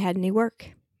shyly if they had any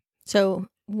work. So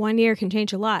 1 year can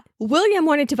change a lot. William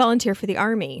wanted to volunteer for the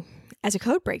Army as a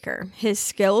codebreaker. His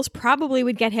skills probably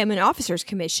would get him an officer's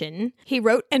commission. He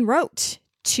wrote and wrote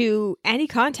to any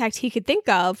contact he could think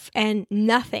of, and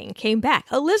nothing came back.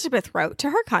 Elizabeth wrote to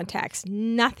her contacts.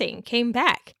 Nothing came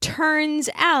back. Turns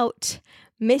out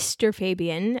Mr.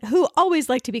 Fabian, who always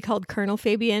liked to be called Colonel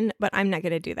Fabian, but I'm not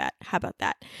going to do that. How about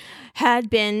that? Had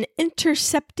been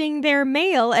intercepting their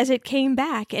mail as it came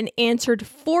back and answered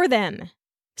for them.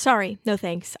 Sorry, no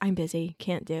thanks. I'm busy.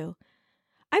 Can't do.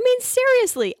 I mean,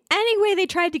 seriously, any way they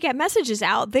tried to get messages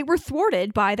out, they were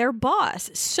thwarted by their boss.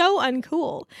 So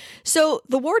uncool. So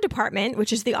the War Department,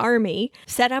 which is the Army,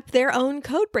 set up their own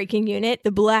code-breaking unit,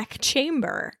 the Black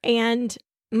Chamber, and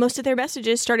most of their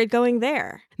messages started going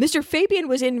there. Mr. Fabian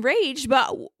was enraged,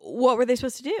 but what were they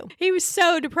supposed to do? He was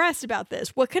so depressed about this.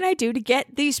 What can I do to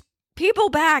get these people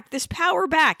back, this power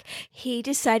back? He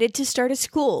decided to start a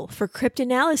school for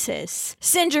cryptanalysis.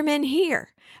 Send your men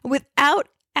here. Without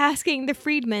asking the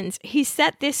Friedmans, he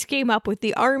set this scheme up with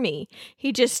the Army.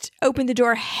 He just opened the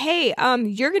door. Hey,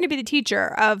 you're going to be the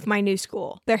teacher of my new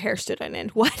school. Their hair stood on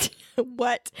end. What?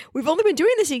 What? We've only been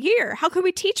doing this a year. How can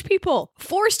we teach people?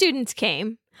 4 students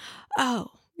came. Oh,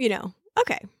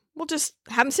 okay. We'll just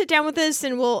have them sit down with us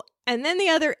and then the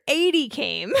other 80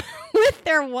 came with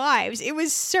their wives. It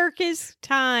was circus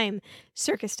time.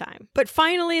 But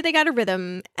finally, they got a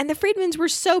rhythm, and the Friedmans were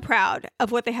so proud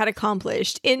of what they had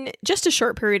accomplished in just a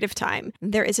short period of time.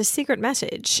 There is a secret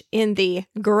message in the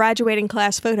graduating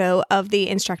class photo of the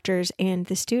instructors and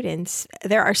the students.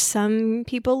 There are some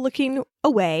people looking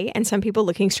away and some people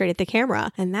looking straight at the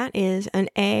camera, and that is an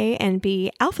A and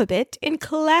B alphabet in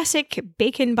classic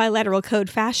Bacon bilateral code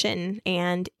fashion.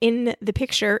 And in the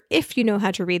picture, if you know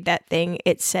how to read that thing,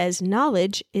 it says,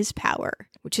 "Knowledge is power,"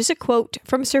 which is a quote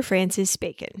from Sir Francis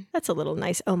Bacon. That's a little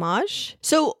nice homage.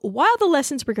 So while the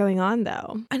lessons were going on,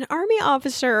 though, an Army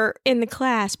officer in the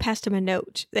class passed him a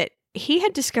note that he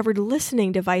had discovered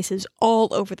listening devices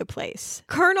all over the place.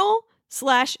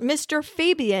 Colonel/Mr.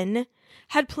 Fabian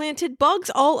had planted bugs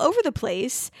all over the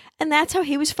place, and that's how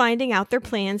he was finding out their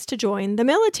plans to join the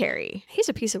military. He's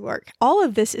a piece of work. All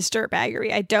of this is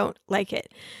dirtbaggery. I don't like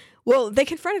it. Well, they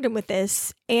confronted him with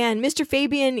this, and Mr.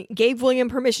 Fabian gave William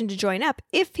permission to join up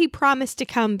if he promised to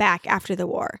come back after the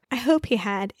war. I hope he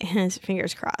had his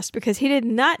fingers crossed, because he did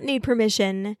not need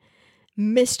permission,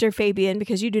 Mr. Fabian,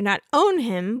 because you do not own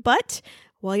him, but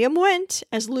William went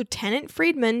as Lieutenant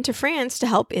Friedman to France to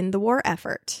help in the war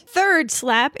effort. Third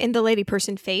slap in the lady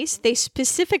person face, they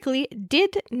specifically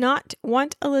did not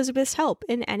want Elizabeth's help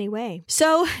in any way.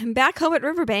 So back home at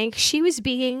Riverbank, she was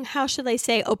being, how should I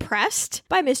say, oppressed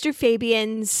by Mr.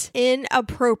 Fabian's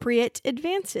inappropriate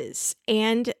advances.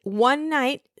 And one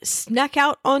night, snuck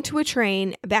out onto a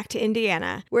train back to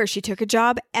Indiana, where she took a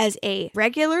job as a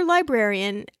regular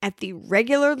librarian at the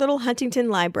regular little Huntington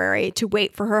Library to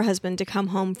wait for her husband to come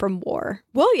home from war.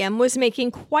 William was making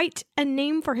quite a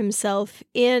name for himself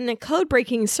in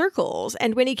code-breaking circles,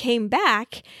 and when he came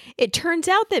back, it turns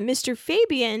out that Mr.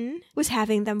 Fabian was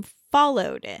having them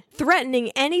followed, threatening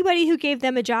anybody who gave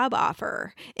them a job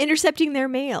offer, intercepting their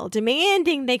mail,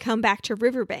 demanding they come back to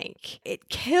Riverbank. It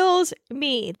kills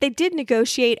me. They did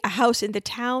negotiate a house in the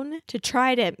town to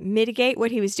try to mitigate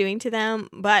what he was doing to them,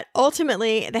 but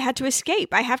ultimately they had to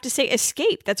escape. I have to say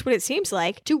escape, that's what it seems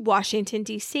like, to Washington,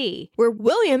 D.C., where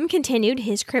William continued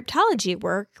his cryptology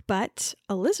work, but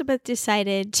Elizabeth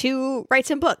decided to write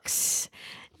some books.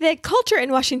 The culture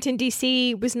in Washington,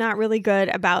 D.C. was not really good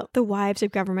about the wives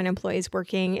of government employees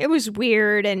working. It was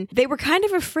weird, and they were kind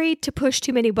of afraid to push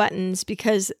too many buttons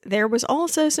because there was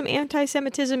also some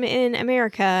anti-Semitism in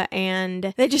America,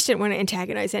 and they just didn't want to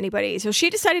antagonize anybody. So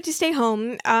she decided to stay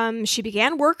home. She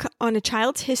began work on a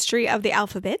child's history of the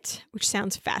alphabet, which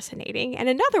sounds fascinating, and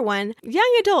another one,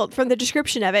 young adult from the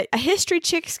description of it, a history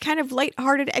chick's kind of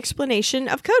lighthearted explanation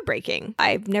of code breaking.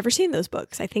 I've never seen those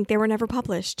books. I think they were never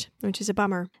published, which is a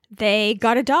bummer. They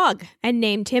got a dog and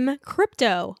named him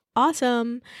Crypto.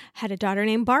 Awesome. Had a daughter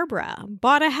named Barbara.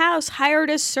 Bought a house, hired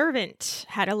a servant,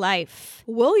 had a life.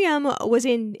 William was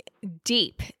in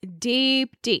deep.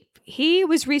 He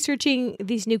was researching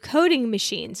these new coding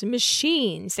machines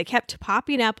that kept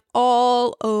popping up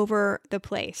all over the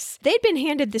place. They'd been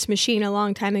handed this machine a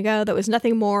long time ago that was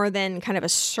nothing more than kind of a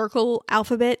circle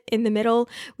alphabet in the middle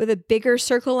with a bigger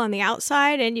circle on the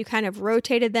outside, and you kind of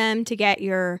rotated them to get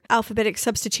your alphabetic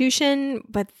substitution.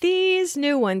 But these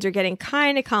new ones are getting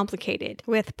kind of complicated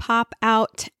with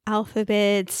pop-out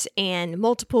alphabets and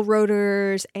multiple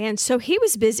rotors, and so he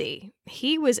was busy.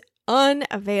 He was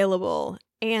unavailable.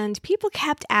 And people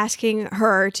kept asking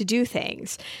her to do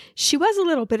things. She was a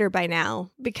little bitter by now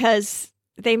because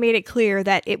they made it clear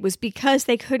that it was because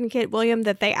they couldn't get William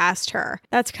that they asked her.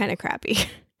 That's kind of crappy.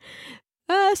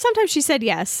 Sometimes she said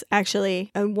yes,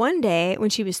 actually. And one day, when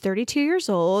she was 32 years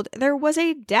old, there was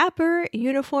a dapper,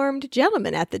 uniformed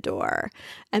gentleman at the door,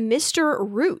 a Mr.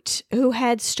 Root, who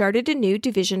had started a new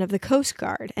division of the Coast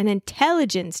Guard, an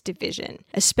intelligence division,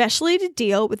 especially to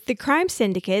deal with the crime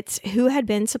syndicates who had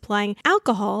been supplying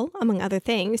alcohol, among other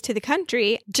things, to the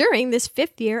country during this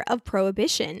 5th year of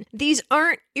Prohibition. These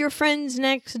aren't your friends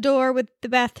next door with the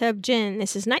bathtub gin.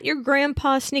 This is not your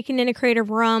grandpa sneaking in a crate of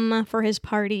rum for his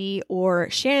party or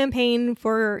champagne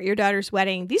for your daughter's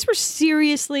wedding. These were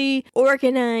seriously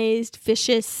organized,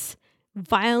 vicious,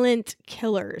 violent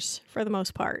killers for the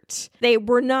most part. They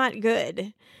were not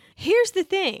good. Here's the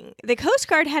thing. The Coast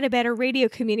Guard had a better radio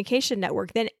communication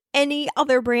network than any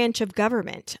other branch of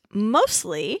government.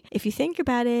 Mostly, if you think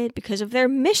about it, because of their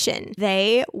mission.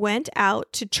 They went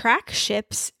out to track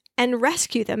ships and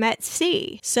rescue them at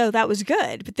sea. So that was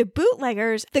good. But the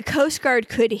bootleggers, the Coast Guard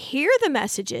could hear the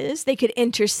messages, they could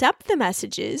intercept the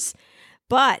messages,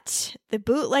 but the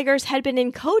bootleggers had been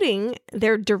encoding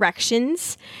their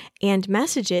directions and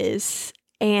messages,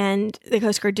 and the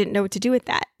Coast Guard didn't know what to do with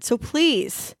that. So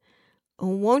please,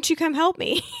 won't you come help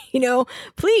me?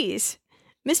 Please.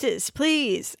 Mrs.,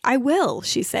 please, I will,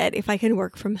 she said, if I can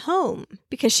work from home,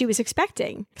 because she was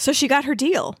expecting. So she got her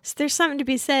deal. So there's something to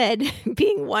be said,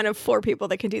 being one of 4 people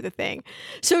that can do the thing.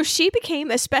 So she became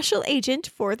a special agent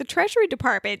for the Treasury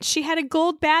Department. She had a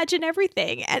gold badge and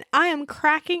everything, and I am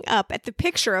cracking up at the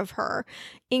picture of her,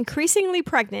 increasingly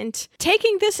pregnant,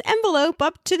 taking this envelope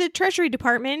up to the Treasury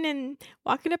Department and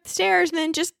walking up the stairs, and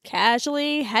then just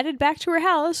casually headed back to her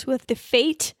house with the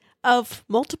fate of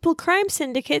multiple crime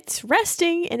syndicates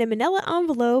resting in a manila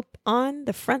envelope on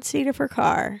the front seat of her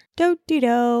car.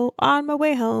 Do-de-do, on my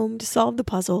way home to solve the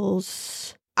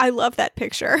puzzles. I love that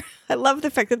picture. I love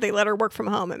the fact that they let her work from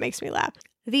home. It makes me laugh.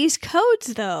 These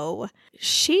codes, though,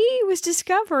 she was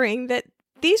discovering that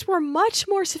these were much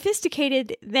more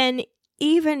sophisticated than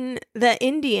even the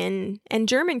Indian and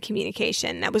German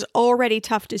communication that was already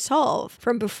tough to solve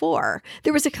from before.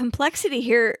 There was a complexity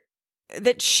here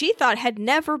that she thought had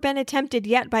never been attempted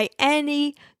yet by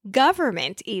any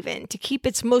government, even to keep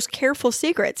its most careful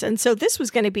secrets. And so this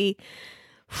was going to be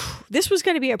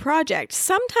a project.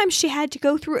 Sometimes she had to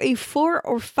go through a 4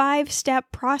 or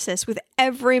 5-step process with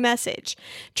every message.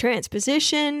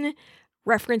 Transposition,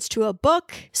 reference to a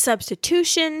book,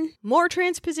 substitution, more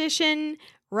transposition,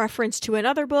 reference to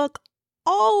another book,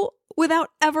 all without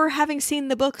ever having seen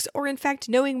the books or in fact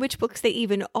knowing which books they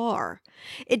even are.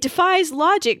 It defies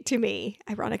logic to me,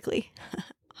 ironically.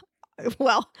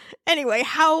 Well, anyway,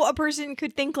 how a person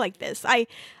could think like this.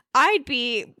 I'd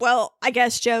be, I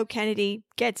guess Joe Kennedy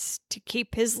gets to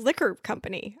keep his liquor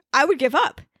company. I would give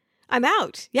up. I'm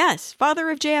out. Yes, father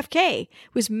of JFK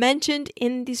was mentioned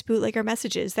in these bootlegger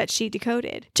messages that she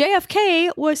decoded.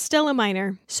 JFK was still a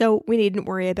minor, so we needn't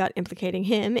worry about implicating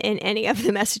him in any of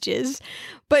the messages.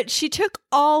 But she took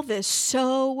all this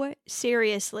so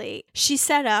seriously. She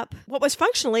set up what was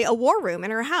functionally a war room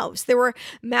in her house. There were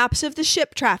maps of the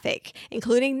ship traffic,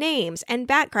 including names and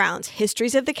backgrounds,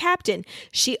 histories of the captain.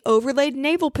 She overlaid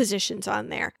naval positions on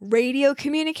there, radio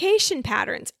communication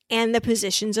patterns, and the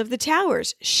positions of the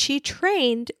towers. She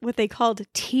trained what they called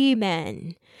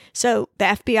T-men. So the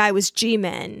FBI was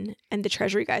G-men, and the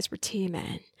Treasury guys were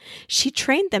T-men. She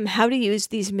trained them how to use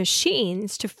these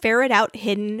machines to ferret out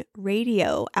hidden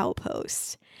radio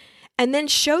outposts, and then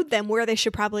showed them where they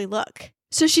should probably look.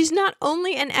 So she's not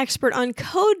only an expert on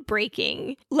code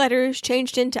breaking, letters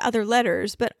changed into other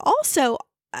letters, but also,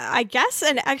 I guess,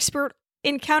 an expert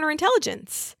in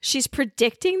counterintelligence. She's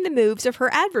predicting the moves of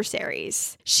her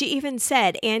adversaries. She even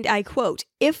said, and I quote,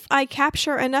 "If I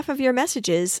capture enough of your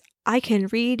messages, I can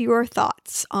read your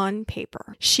thoughts on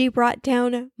paper." She brought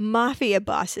down mafia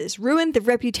bosses, ruined the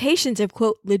reputations of,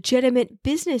 quote, legitimate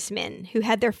businessmen who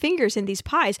had their fingers in these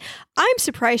pies. I'm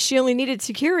surprised she only needed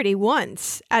security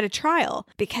once at a trial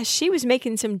because she was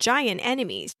making some giant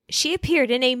enemies. She appeared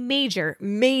in a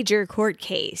major court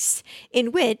case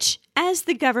in which, as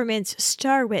the government's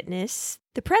star witness,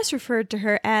 the press referred to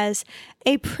her as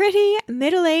a pretty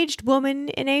middle-aged woman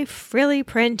in a frilly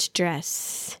print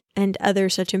dress, and other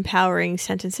such empowering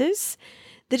sentences.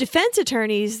 The defense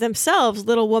attorneys themselves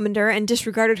little-womaned her and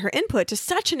disregarded her input to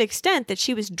such an extent that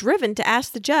she was driven to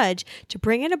ask the judge to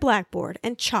bring in a blackboard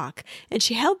and chalk, and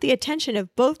she held the attention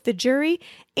of both the jury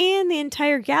and the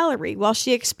entire gallery while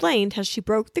she explained how she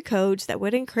broke the codes that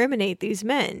would incriminate these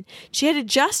men. She had to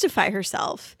justify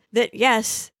herself that,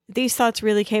 yes, these thoughts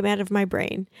really came out of my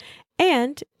brain.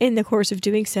 And in the course of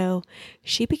doing so,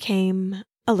 she became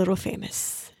a little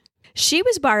famous. She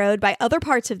was borrowed by other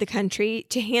parts of the country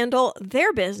to handle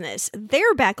their business,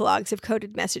 their backlogs of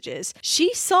coded messages.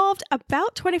 She solved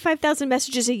about 25,000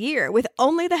 messages a year with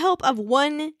only the help of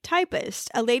one typist,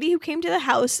 a lady who came to the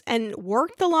house and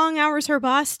worked the long hours her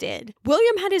boss did.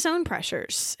 William had his own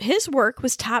pressures. His work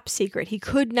was top secret. He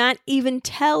could not even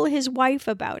tell his wife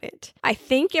about it. I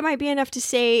think it might be enough to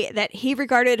say that he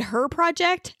regarded her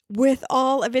project, with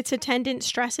all of its attendant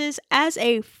stresses, as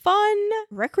a fun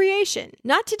recreation,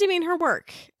 not to demean her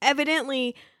work.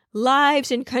 Evidently,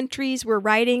 lives and countries were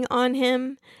riding on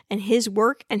him and his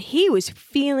work, and he was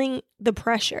feeling the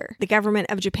pressure. The government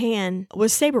of Japan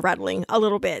was saber-rattling a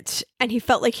little bit, and he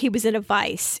felt like he was in a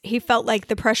vice. He felt like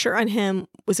the pressure on him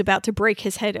was about to break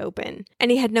his head open, and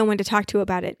he had no one to talk to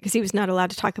about it because he was not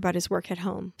allowed to talk about his work at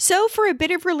home. So for a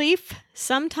bit of relief,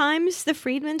 sometimes the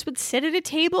Friedmans would sit at a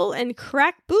table and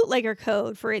crack bootlegger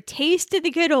code for a taste of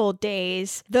the good old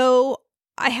days, though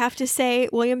I have to say,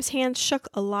 William's hands shook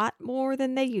a lot more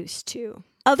than they used to.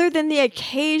 Other than the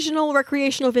occasional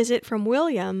recreational visit from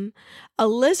William,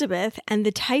 Elizabeth and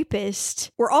the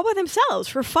typist were all by themselves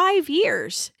for 5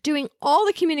 years, doing all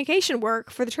the communication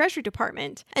work for the Treasury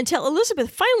Department, until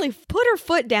Elizabeth finally put her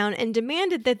foot down and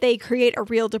demanded that they create a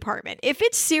real department. If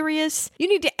it's serious, you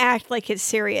need to act like it's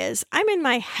serious. I'm in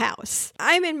my house.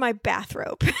 I'm in my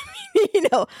bathrobe.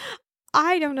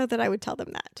 I don't know that I would tell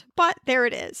them that, but there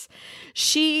it is.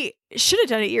 She should have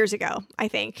done it years ago, I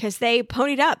think, because they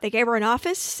ponied up. They gave her an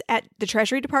office at the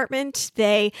Treasury Department.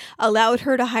 They allowed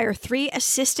her to hire 3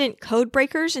 assistant code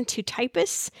breakers and 2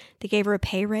 typists. They gave her a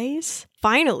pay raise.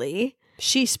 Finally,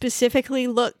 she specifically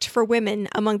looked for women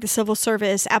among the civil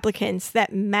service applicants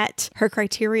that met her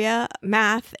criteria,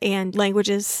 math and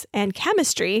languages and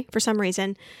chemistry for some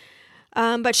reason.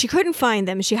 But she couldn't find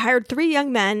them. She hired 3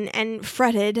 young men and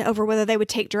fretted over whether they would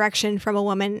take direction from a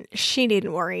woman. She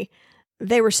needn't worry.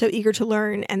 They were so eager to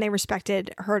learn, and they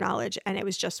respected her knowledge, and it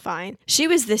was just fine. She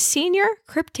was the senior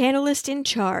cryptanalyst in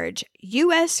charge,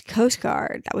 U.S. Coast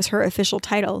Guard. That was her official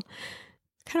title.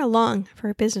 Kind of long for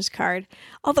a business card.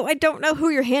 Although I don't know who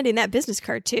you're handing that business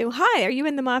card to. Hi, are you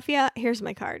in the mafia? Here's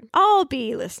my card. I'll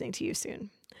be listening to you soon.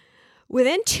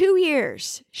 Within 2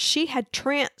 years, she had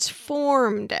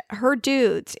transformed her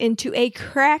dudes into a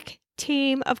crack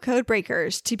team of code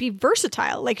breakers to be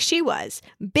versatile like she was.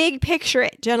 Big picture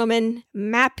it, gentlemen.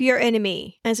 Map your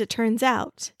enemy. As it turns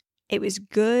out, it was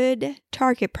good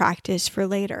target practice for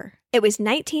later. It was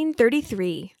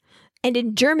 1933, and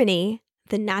in Germany,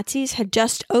 the Nazis had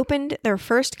just opened their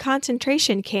first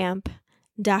concentration camp,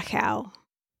 Dachau.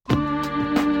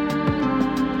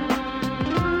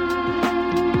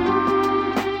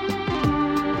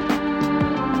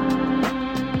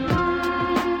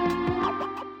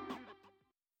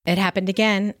 It happened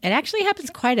again. It actually happens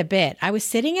quite a bit. I was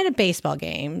sitting at a baseball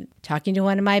game talking to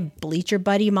one of my bleacher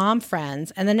buddy mom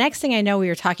friends, and the next thing I know, we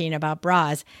were talking about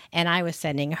bras, and I was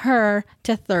sending her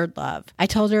to Third Love. I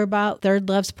told her about Third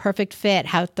Love's perfect fit,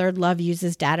 how Third Love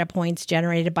uses data points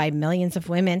generated by millions of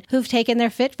women who've taken their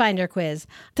Fit Finder quiz.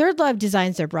 Third Love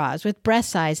designs their bras with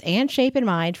breast size and shape in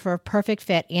mind for a perfect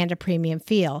fit and a premium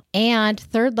feel. And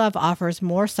Third Love offers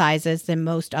more sizes than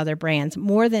most other brands,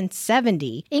 more than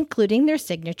 70, including their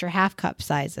signature half cup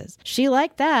sizes. She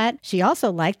liked that. She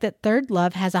also liked that Third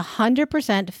Love has a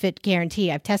 100% fit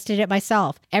guarantee. I've tested it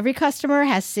myself. Every customer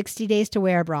has 60 days to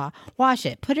wear a bra. Wash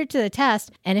it, put it to the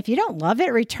test, and if you don't love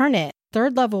it, return it.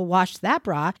 Third Love will wash that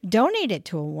bra, donate it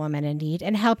to a woman in need,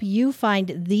 and help you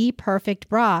find the perfect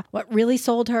bra. What really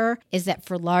sold her is that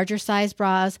for larger size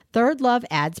bras, Third Love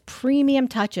adds premium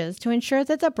touches to ensure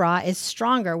that the bra is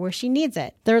stronger where she needs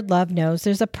it. Third Love knows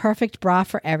there's a perfect bra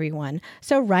for everyone.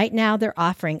 So right now they're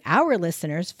offering our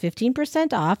listeners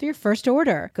 15% off your first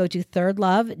order. Go to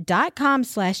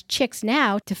thirdlove.com/chicks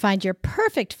now to find your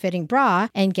perfect fitting bra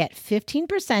and get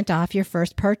 15% off your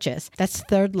first purchase. That's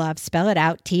Third Love. Spell it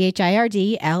out, thirdlove.com/chicks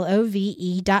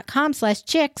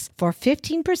for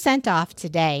 15% off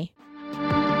today.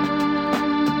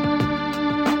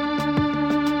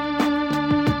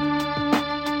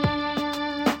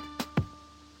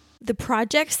 The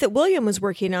projects that William was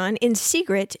working on in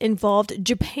secret involved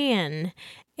Japan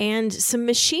and some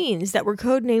machines that were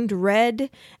codenamed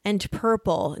Red and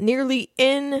Purple, nearly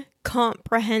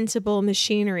incomprehensible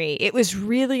machinery. It was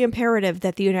really imperative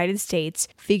that the United States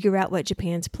figure out what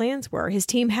Japan's plans were. His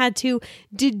team had to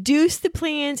deduce the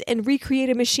plans and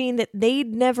recreate a machine that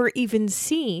they'd never even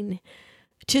seen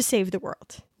to save the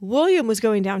world. William was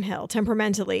going downhill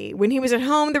temperamentally. When he was at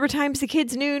home, there were times the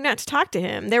kids knew not to talk to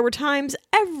him. There were times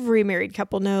every married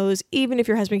couple knows, even if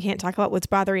your husband can't talk about what's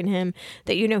bothering him,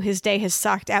 that you know his day has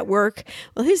sucked at work.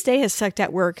 Well, his day has sucked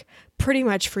at work pretty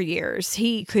much for years.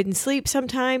 He couldn't sleep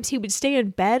sometimes. He would stay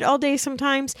in bed all day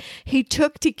sometimes. He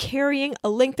took to carrying a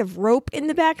length of rope in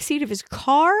the back seat of his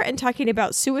car and talking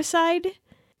about suicide.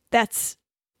 That's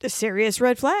a serious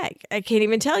red flag. I can't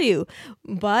even tell you.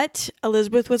 But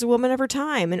Elizabeth was a woman of her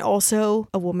time and also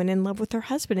a woman in love with her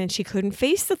husband, and she couldn't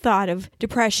face the thought of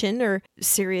depression or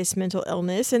serious mental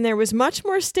illness, and there was much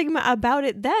more stigma about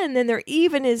it then than there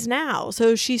even is now.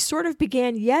 So she sort of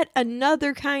began yet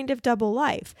another kind of double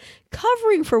life,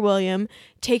 covering for William,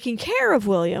 taking care of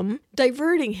William,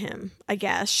 diverting him, I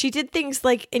guess. She did things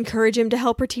like encourage him to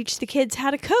help her teach the kids how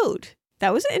to code.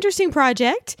 That was an interesting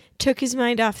project, took his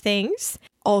mind off things.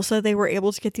 Also, they were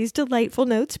able to get these delightful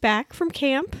notes back from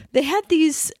camp. They had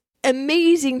these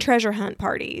amazing treasure hunt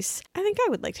parties. I think I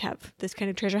would like to have this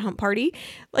kind of treasure hunt party,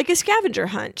 like a scavenger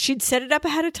hunt. She'd set it up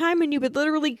ahead of time and you would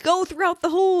literally go throughout the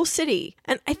whole city.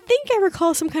 And I think I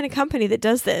recall some kind of company that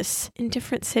does this in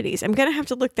different cities. I'm going to have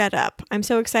to look that up. I'm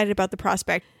so excited about the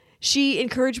prospect. She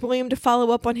encouraged William to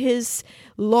follow up on his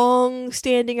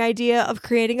long-standing idea of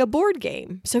creating a board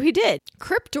game. So he did.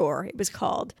 Cryptor, it was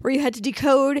called, where you had to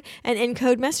decode and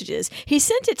encode messages. He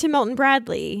sent it to Milton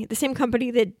Bradley, the same company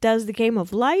that does the Game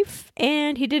of Life,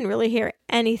 and he didn't really hear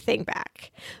anything back,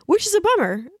 which is a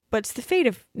bummer. But it's the fate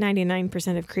of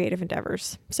 99% of creative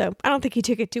endeavors. So I don't think he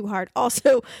took it too hard.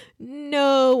 Also,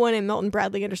 no one in Milton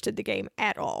Bradley understood the game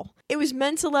at all. It was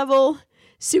mental level,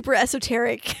 super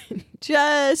esoteric,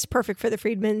 just perfect for the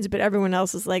Friedmans, but everyone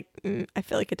else is like, I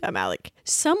feel like a dumb Alec.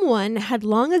 Someone had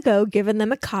long ago given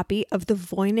them a copy of the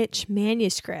Voynich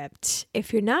manuscript.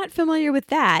 If you're not familiar with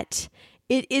that,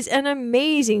 it is an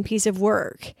amazing piece of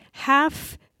work.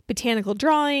 Half botanical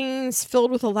drawings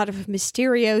filled with a lot of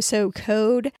mysterioso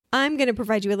code. I'm going to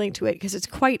provide you a link to it because it's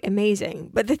quite amazing.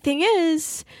 But the thing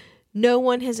is, no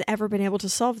one has ever been able to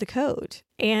solve the code.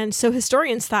 And so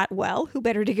historians thought, well, who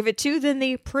better to give it to than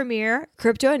the premier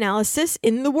cryptoanalysis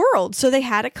in the world? So they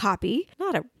had a copy,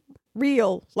 not a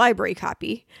real library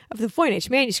copy of the Voynich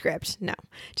manuscript. No,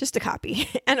 just a copy.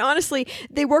 And honestly,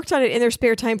 they worked on it in their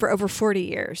spare time for over 40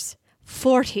 years.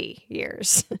 40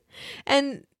 years.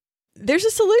 And there's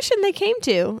a solution they came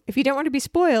to. If you don't want to be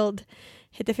spoiled,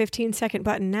 hit the 15-second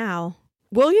button now.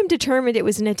 William determined it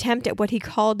was an attempt at what he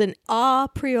called an a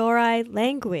priori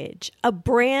language, a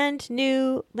brand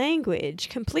new language,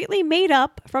 completely made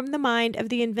up from the mind of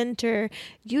the inventor,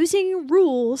 using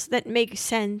rules that make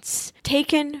sense,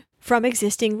 taken from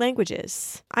existing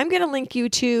languages. I'm going to link you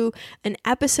to an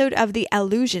episode of The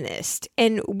Allusionist,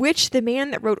 in which the man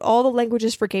that wrote all the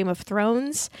languages for Game of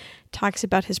Thrones talks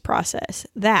about his process.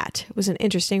 That was an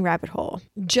interesting rabbit hole.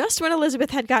 Just when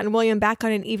Elizabeth had gotten William back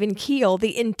on an even keel,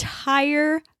 the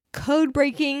entire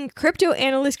code-breaking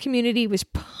crypto-analyst community was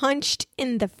punched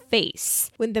in the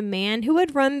face when the man who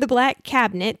had run the Black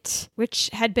Cabinet, which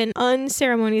had been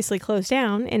unceremoniously closed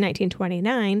down in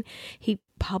 1929, he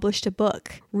published a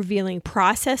book revealing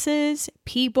processes,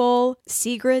 people,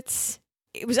 secrets.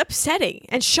 It was upsetting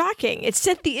and shocking. It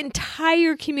set the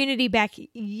entire community back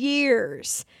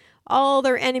years. All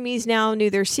their enemies now knew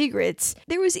their secrets.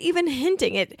 There was even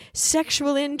hinting at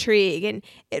sexual intrigue, and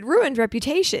it ruined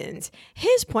reputations.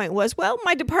 His point was, well,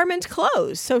 my department's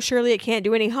closed, so surely it can't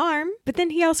do any harm. But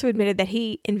then he also admitted that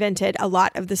he invented a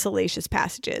lot of the salacious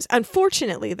passages.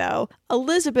 Unfortunately, though,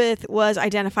 Elizabeth was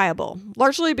identifiable,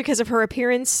 largely because of her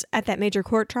appearance at that major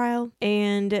court trial,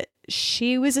 and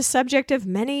she was a subject of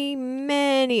many,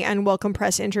 many unwelcome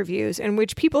press interviews in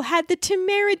which people had the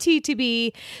temerity to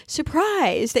be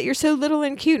surprised that you're so little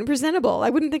and cute and presentable. I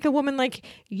wouldn't think a woman like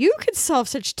you could solve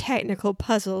such technical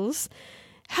puzzles.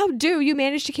 How do you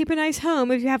manage to keep a nice home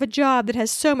if you have a job that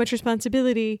has so much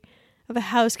responsibility? Of a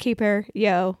housekeeper,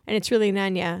 and it's really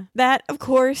Nanya. That, of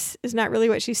course, is not really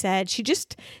what she said. She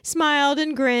just smiled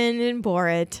and grinned and bore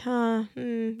it.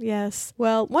 Yes.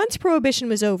 Well, once Prohibition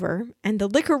was over and the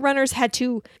liquor runners had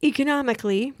to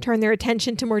economically turn their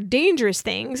attention to more dangerous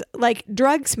things like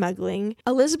drug smuggling,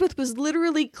 Elizabeth was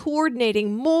literally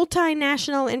coordinating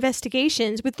multinational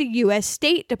investigations with the U.S.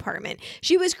 State Department.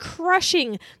 She was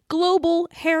crushing global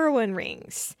heroin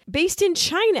rings based in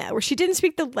China, where she didn't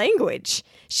speak the language.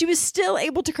 She was still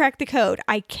able to crack the code.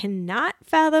 I cannot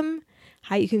fathom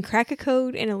how you can crack a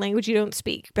code in a language you don't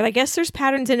speak, but I guess there's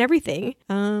patterns in everything.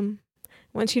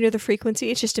 Once you know the frequency,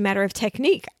 it's just a matter of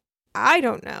technique. I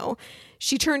don't know.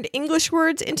 She turned English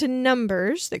words into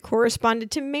numbers that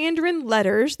corresponded to Mandarin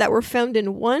letters that were found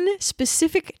in one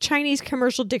specific Chinese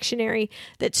commercial dictionary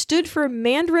that stood for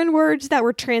Mandarin words that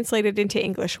were translated into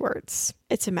English words.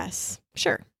 It's a mess.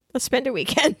 Sure, let's spend a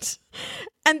weekend.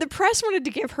 And the press wanted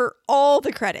to give her all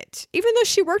the credit, even though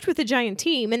she worked with a giant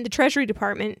team and the Treasury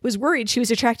Department was worried she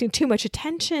was attracting too much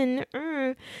attention.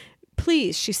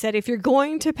 Please, she said, if you're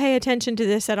going to pay attention to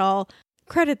this at all,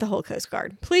 credit the whole Coast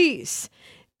Guard, please.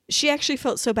 She actually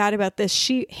felt so bad about this.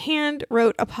 She hand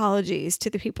wrote apologies to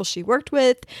the people she worked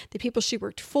with, the people she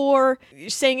worked for,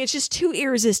 saying it's just too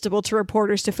irresistible to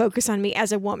reporters to focus on me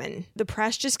as a woman. The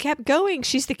press just kept going.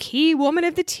 She's the key woman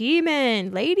of the team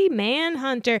and Lady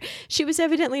Manhunter. She was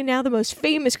evidently now the most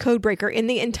famous codebreaker in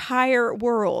the entire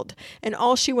world, and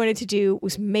all she wanted to do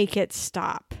was make it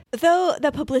stop. Though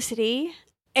the publicity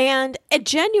and a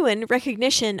genuine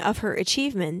recognition of her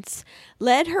achievements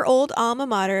led her old alma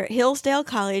mater, Hillsdale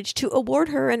College, to award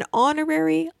her an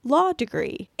honorary law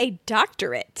degree, a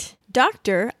doctorate,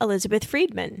 Dr. Elizebeth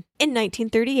Friedman, in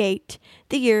 1938,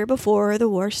 the year before the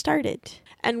war started.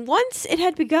 And once it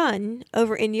had begun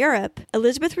over in Europe,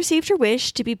 Elizabeth received her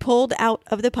wish to be pulled out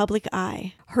of the public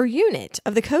eye. Her unit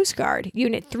of the Coast Guard,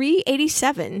 Unit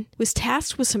 387, was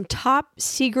tasked with some top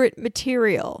secret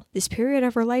material. This period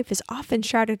of her life is often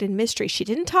shrouded in mystery. She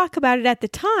didn't talk about it at the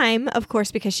time, of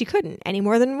course, because she couldn't, any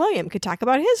more than William could talk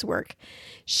about his work.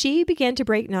 She began to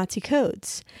break Nazi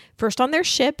codes, first on their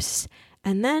ships,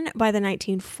 and then by the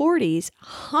 1940s,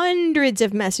 hundreds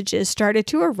of messages started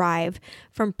to arrive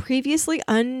from previously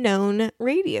unknown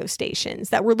radio stations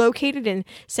that were located in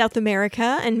South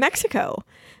America and Mexico.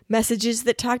 Messages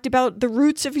that talked about the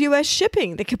routes of U.S.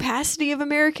 shipping, the capacity of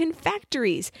American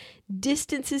factories,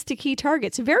 distances to key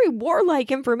targets, very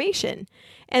warlike information.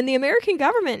 And the American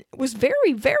government was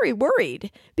very, very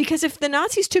worried because if the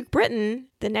Nazis took Britain,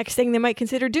 the next thing they might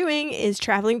consider doing is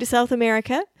traveling to South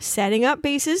America, setting up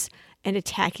bases, and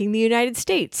attacking the United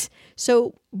States.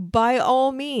 So by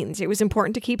all means, it was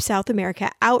important to keep South America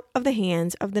out of the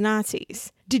hands of the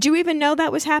Nazis. Did you even know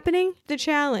that was happening? The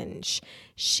challenge.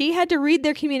 She had to read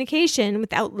their communication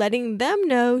without letting them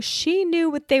know she knew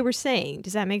what they were saying.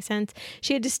 Does that make sense?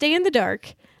 She had to stay in the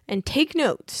dark and take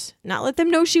notes, not let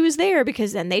them know she was there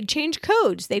because then they'd change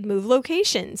codes, they'd move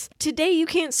locations. Today, you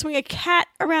can't swing a cat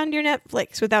around your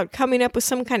Netflix without coming up with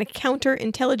some kind of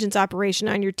counterintelligence operation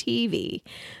on your TV.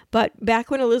 But back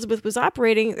when Elizabeth was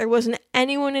operating, there wasn't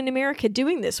anyone in America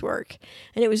doing this work.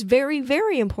 And it was very,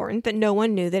 very important that no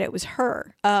one knew that it was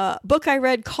her. A book I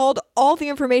read called all the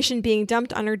information being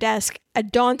dumped on her desk a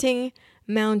daunting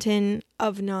mountain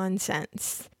of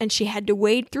nonsense. And she had to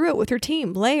wade through it with her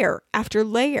team, layer after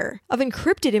layer of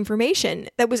encrypted information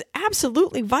that was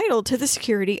absolutely vital to the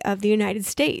security of the United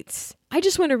States. I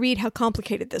just want to read how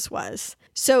complicated this was.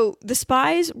 So the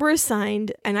spies were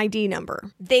assigned an ID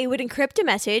number. They would encrypt a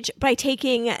message by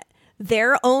taking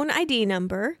their own ID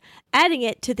number, adding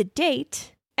it to the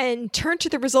date, and turn to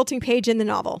the resulting page in the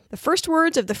novel. The first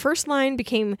words of the first line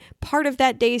became part of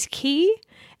that day's key,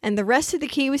 and the rest of the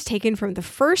key was taken from the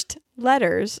first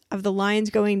letters of the lines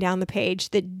going down the page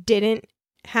that didn't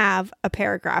have a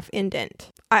paragraph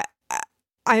indent.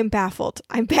 I'm baffled.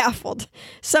 I'm baffled.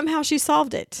 Somehow she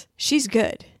solved it. She's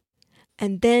good.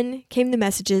 And then came the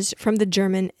messages from the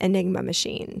German Enigma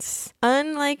machines.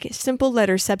 Unlike simple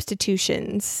letter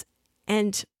substitutions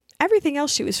and everything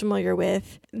else she was familiar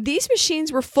with, these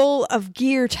machines were full of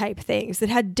gear-type things that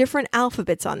had different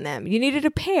alphabets on them. You needed a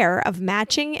pair of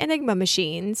matching Enigma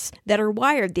machines that are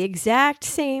wired the exact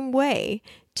same way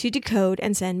to decode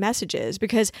and send messages,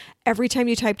 because every time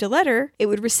you typed a letter, it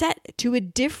would reset to a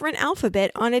different alphabet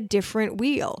on a different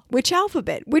wheel. Which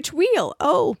alphabet? Which wheel?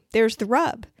 Oh, there's the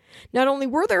rub. Not only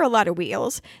were there a lot of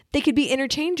wheels, they could be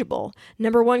interchangeable.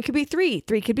 Number 1 could be 3,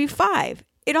 3 could be 5.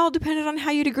 It all depended on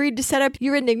how you'd agreed to set up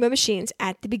your Enigma machines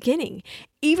at the beginning.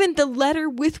 Even the letter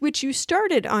with which you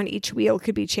started on each wheel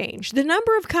could be changed. The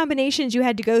number of combinations you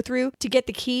had to go through to get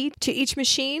the key to each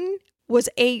machine was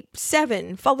a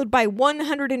 7 followed by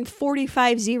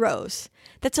 145 zeros.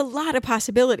 That's a lot of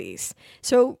possibilities.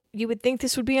 So you would think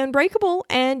this would be unbreakable,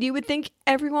 and you would think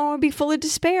everyone would be full of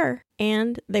despair.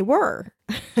 And they were.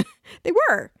 They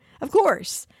were, of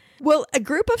course. Well, a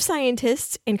group of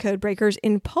scientists and codebreakers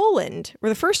in Poland were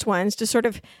the first ones to sort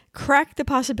of crack the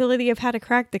possibility of how to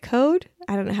crack the code.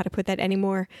 I don't know how to put that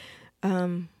anymore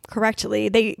correctly.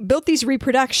 They built these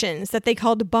reproductions that they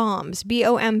called bombs,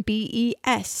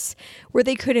 BOMBES, where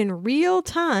they could in real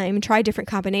time try different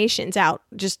combinations out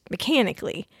just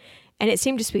mechanically. And it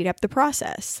seemed to speed up the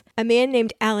process. A man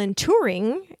named Alan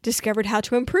Turing discovered how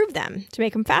to improve them, to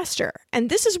make them faster. And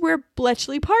this is where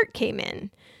Bletchley Park came in.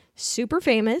 super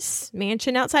famous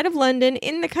mansion outside of London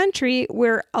in the country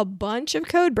where a bunch of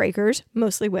code breakers,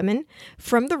 mostly women,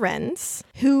 from the Wrens,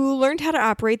 who learned how to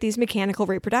operate these mechanical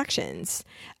reproductions.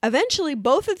 Eventually,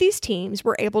 both of these teams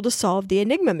were able to solve the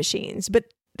Enigma machines, but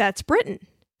that's Britain.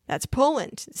 That's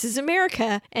Poland. This is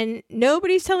America, and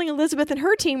nobody's telling Elizabeth and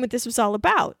her team what this was all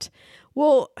about.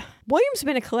 Well, William's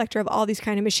been a collector of all these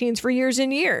kind of machines for years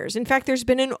and years. In fact, there's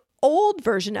been an old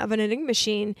version of an Enigma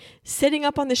machine sitting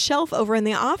up on the shelf over in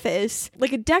the office,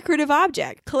 like a decorative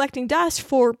object, collecting dust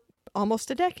for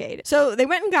almost a decade. So they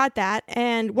went and got that,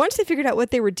 and once they figured out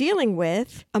what they were dealing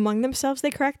with, among themselves,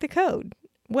 they cracked the code.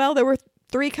 Well, there were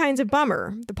 3 kinds of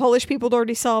bummer. The Polish people had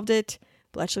already solved it,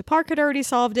 Bletchley Park had already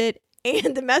solved it,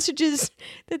 and the messages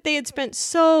that they had spent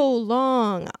so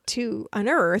long to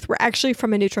unearth were actually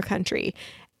from a neutral country,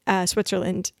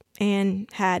 Switzerland, and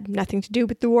had nothing to do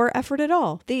with the war effort at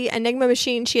all. The Enigma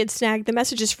machine she had snagged the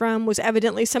messages from was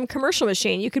evidently some commercial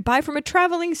machine you could buy from a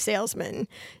traveling salesman.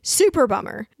 Super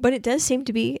bummer. But it does seem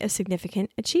to be a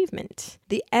significant achievement.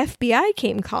 The FBI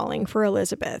came calling for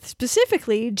Elizabeth,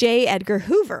 specifically J. Edgar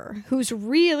Hoover, who's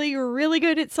really, really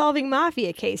good at solving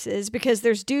mafia cases because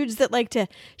there's dudes that like to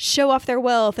show off their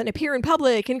wealth and appear in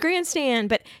public and grandstand,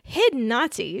 but hidden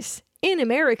Nazis in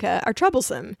America are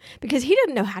troublesome because he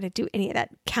didn't know how to do any of that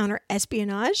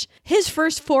counter-espionage. His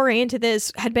first foray into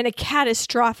this had been a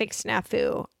catastrophic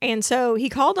snafu, and so he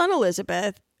called on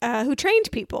Elizabeth, who trained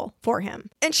people for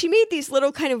him. And she made these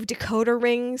little kind of decoder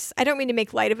rings. I don't mean to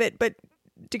make light of it, but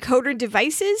decoder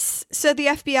devices so the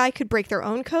FBI could break their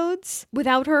own codes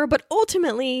without her, but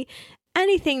ultimately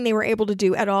anything they were able to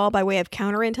do at all by way of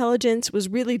counterintelligence was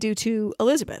really due to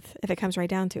Elizabeth, if it comes right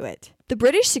down to it. The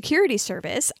British Security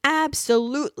Service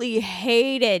absolutely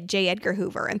hated J. Edgar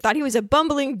Hoover and thought he was a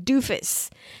bumbling doofus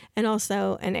and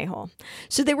also an a-hole.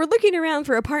 So they were looking around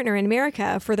for a partner in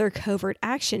America for their covert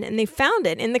action, and they found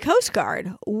it in the Coast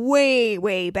Guard. Way,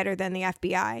 way better than the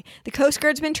FBI. The Coast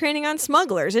Guard's been training on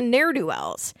smugglers and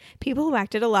ne'er-do-wells, people who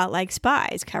acted a lot like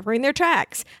spies, covering their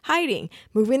tracks, hiding,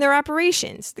 moving their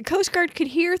operations. The Coast Guard could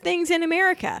hear things in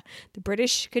America. The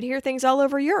British could hear things all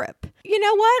over Europe. You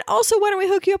know what? Also, why don't we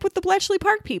hook you up with the Bletchley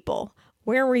Park people?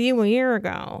 Where were you a year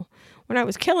ago? When I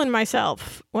was killing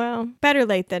myself. Well, better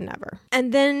late than never.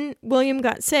 And then William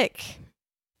got sick.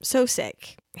 So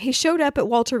sick. He showed up at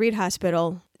Walter Reed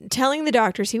Hospital, telling the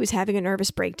doctors he was having a nervous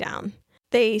breakdown.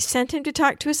 They sent him to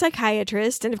talk to a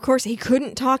psychiatrist, and of course he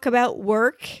couldn't talk about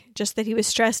work, just that he was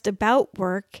stressed about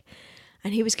work,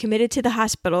 and he was committed to the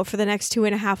hospital for the next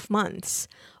 2.5 months.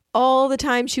 All the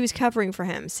time she was covering for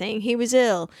him, saying he was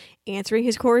ill, answering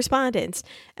his correspondence.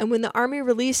 And when the Army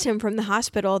released him from the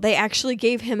hospital, they actually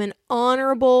gave him an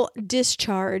honorable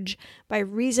discharge by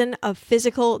reason of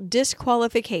physical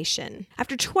disqualification.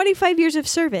 After 25 years of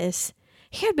service,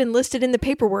 he had been listed in the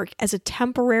paperwork as a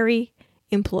temporary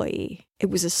employee. It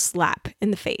was a slap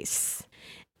in the face.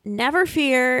 Never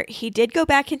fear, he did go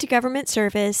back into government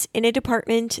service in a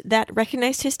department that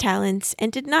recognized his talents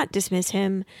and did not dismiss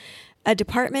him. A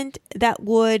department that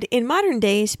would, in modern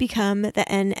days, become the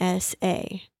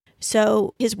NSA.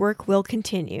 So his work will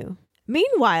continue.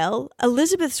 Meanwhile,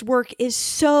 Elizabeth's work is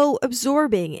so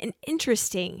absorbing and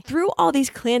interesting. Through all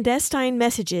these clandestine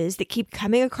messages that keep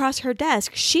coming across her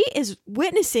desk, she is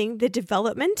witnessing the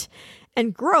development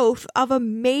and growth of a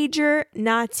major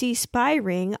Nazi spy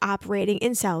ring operating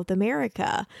in South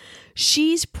America.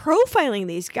 She's profiling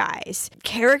these guys,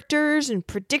 characters and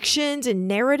predictions and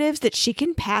narratives that she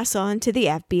can pass on to the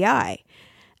FBI.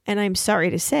 And I'm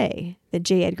sorry to say that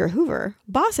J. Edgar Hoover,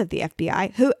 boss of the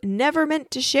FBI, who never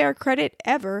meant to share credit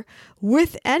ever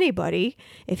with anybody,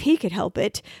 if he could help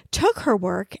it, took her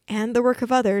work and the work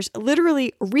of others,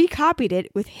 literally recopied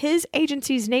it with his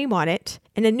agency's name on it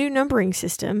and a new numbering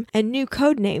system and new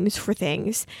code names for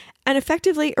things, and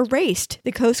effectively erased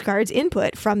the Coast Guard's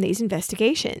input from these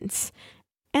investigations,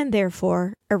 and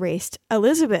therefore erased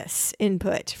Elizabeth's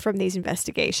input from these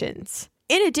investigations.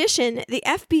 In addition, the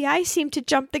FBI seemed to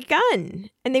jump the gun,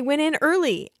 and they went in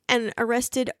early and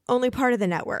arrested only part of the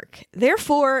network.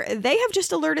 Therefore, they have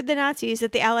just alerted the Nazis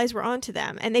that the Allies were onto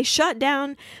them, and they shut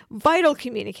down vital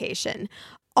communication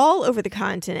all over the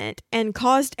continent and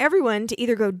caused everyone to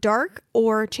either go dark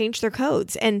or change their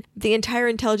codes. And the entire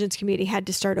intelligence community had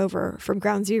to start over from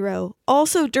ground zero.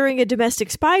 Also, during a domestic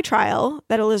spy trial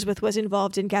that Elizabeth was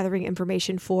involved in gathering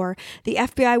information for, the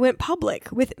FBI went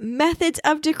public with methods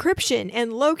of decryption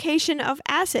and location of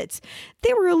assets.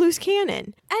 They were a loose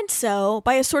cannon. And so,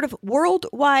 by a sort of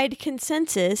worldwide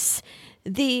consensus,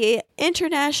 the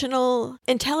international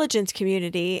intelligence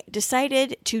community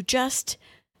decided to just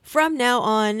from now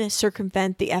on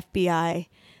circumvent the FBI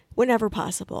whenever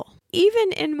possible.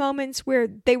 Even in moments where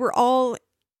they were all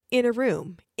in a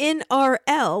room,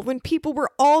 INRL, when people were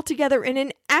all together in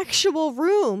an actual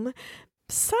room.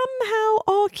 Somehow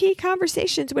all key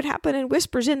conversations would happen in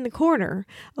whispers in the corner,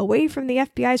 away from the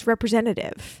FBI's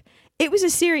representative. It was a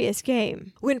serious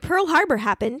game. When Pearl Harbor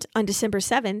happened on December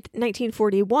 7th,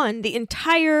 1941, the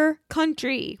entire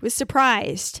country was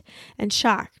surprised and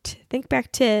shocked. Think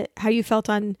back to how you felt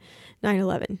on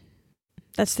 9/11.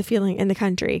 That's the feeling in the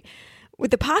country.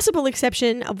 With the possible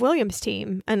exception of William's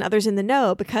team and others in the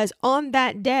know, because on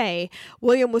that day,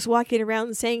 William was walking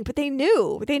around saying, but they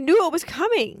knew it was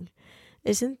coming.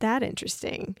 Isn't that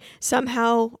interesting?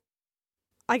 Somehow,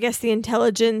 I guess the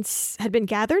intelligence had been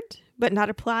gathered, but not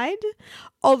applied.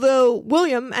 Although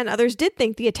William and others did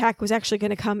think the attack was actually going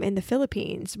to come in the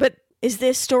Philippines. But is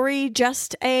this story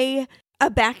just a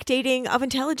backdating of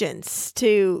intelligence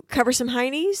to cover some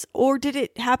heinies, or did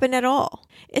it happen at all?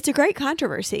 It's a great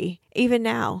controversy, even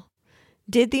now.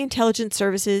 Did the intelligence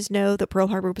services know that Pearl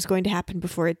Harbor was going to happen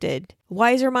before it did?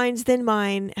 Wiser minds than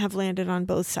mine have landed on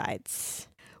both sides.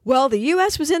 Well, the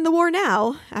U.S. was in the war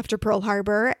now after Pearl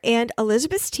Harbor, and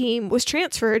Elizabeth's team was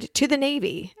transferred to the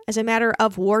Navy as a matter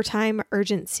of wartime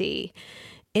urgency.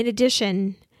 In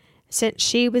addition, since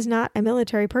she was not a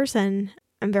military person,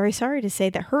 I'm very sorry to say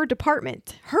that her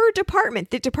department,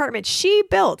 the department she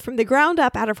built from the ground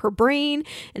up out of her brain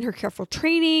and her careful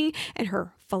training and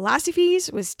her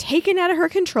philosophies, was taken out of her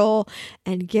control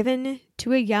and given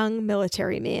to a young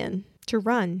military man to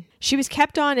run. She was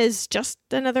kept on as just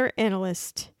another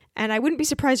analyst. And I wouldn't be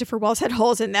surprised if her walls had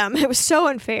holes in them. It was so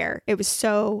unfair.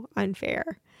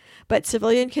 But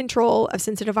civilian control of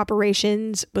sensitive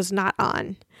operations was not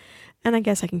on. And I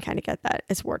guess I can kind of get that.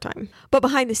 It's wartime. But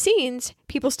behind the scenes,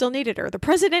 people still needed her. The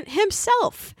president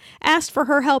himself asked for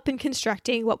her help in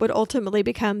constructing what would ultimately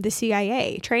become the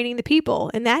CIA, training the people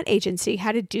in that agency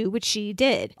how to do what she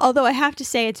did. Although I have to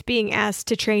say, it's being asked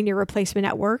to train your replacement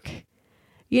at work.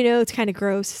 You know, it's kind of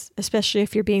gross, especially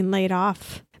if you're being laid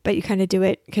off. But you kind of do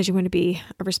it because you want to be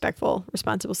a respectful,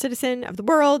 responsible citizen of the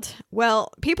world.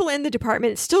 Well, people in the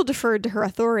department still deferred to her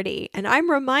authority. And I'm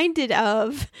reminded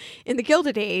of, in the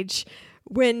Gilded Age,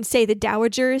 when, say, the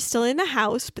dowager is still in the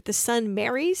house, but the son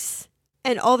marries,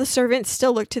 and all the servants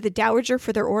still look to the dowager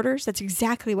for their orders. That's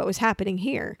exactly what was happening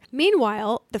here.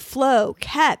 Meanwhile, the flow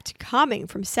kept coming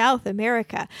from South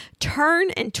America. Turn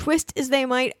and twist as they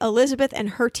might, Elizabeth and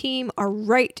her team are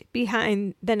right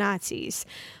behind the Nazis.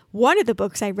 One of the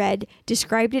books I read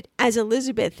described it as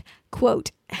Elizabeth,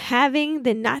 quote, having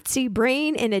the Nazi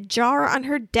brain in a jar on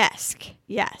her desk.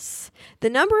 Yes. The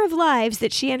number of lives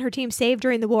that she and her team saved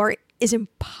during the war is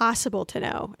impossible to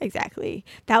know exactly.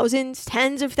 Thousands,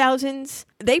 tens of thousands.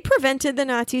 They prevented the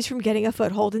Nazis from getting a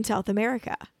foothold in South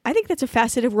America. I think that's a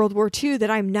facet of World War II that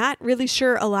I'm not really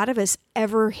sure a lot of us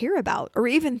ever hear about or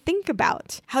even think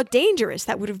about how dangerous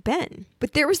that would have been.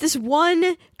 But there was this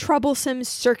one troublesome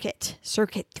circuit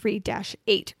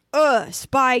 3-8,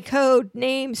 spy code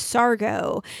named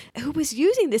Sargo, who was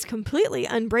using this completely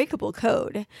unbreakable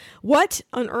code. What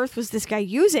on earth was this guy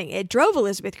using? It drove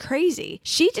Elizabeth crazy.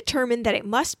 She determined that it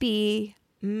must be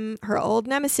her old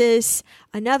nemesis,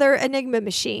 another Enigma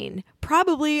machine,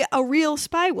 probably a real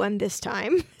spy one this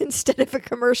time, instead of a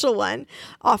commercial one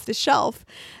off the shelf.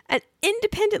 And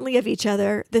independently of each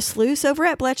other, the sleuths over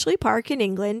at Bletchley Park in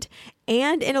England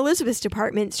and in Elizabeth's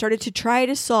department started to try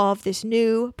to solve this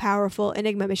new, powerful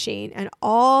Enigma machine and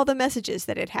all the messages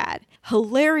that it had.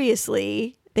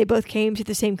 Hilariously, they both came to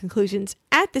the same conclusions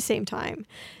at the same time.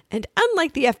 And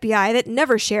unlike the FBI that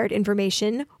never shared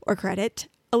information or credit,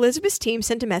 Elizabeth's team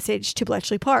sent a message to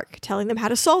Bletchley Park telling them how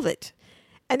to solve it.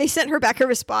 And they sent her back a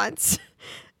response.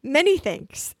 Many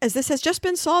thanks. As this has just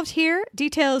been solved here,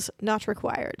 details not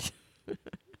required.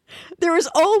 There was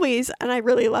always, and I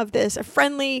really love this, a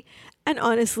friendly and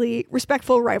honestly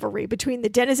respectful rivalry between the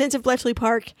denizens of Bletchley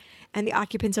Park and the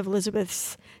occupants of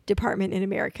Elizabeth's department in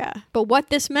America. But what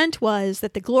this meant was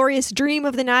that the glorious dream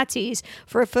of the Nazis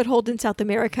for a foothold in South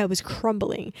America was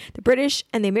crumbling. The British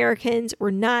and the Americans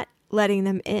were not letting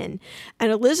them in.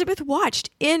 And Elizabeth watched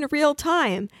in real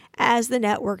time as the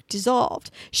network dissolved.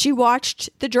 She watched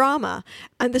the drama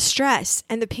and the stress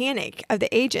and the panic of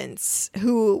the agents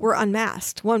who were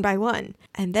unmasked one by one.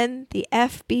 And then the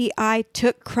FBI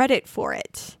took credit for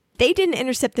it. They didn't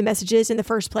intercept the messages in the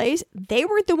first place. They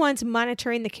weren't the ones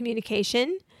monitoring the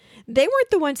communication. They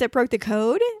weren't the ones that broke the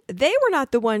code. They were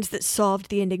not the ones that solved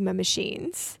the Enigma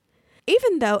machines.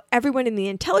 Even though everyone in the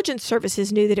intelligence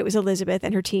services knew that it was Elizabeth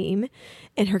and her team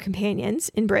and her companions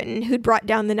in Britain who'd brought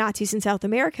down the Nazis in South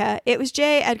America, it was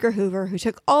J. Edgar Hoover who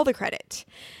took all the credit.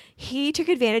 He took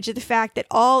advantage of the fact that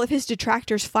all of his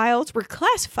detractors' files were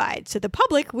classified so the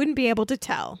public wouldn't be able to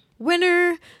tell.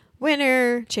 Winner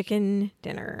Winner, chicken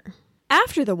dinner.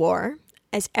 After the war,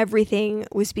 as everything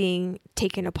was being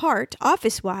taken apart,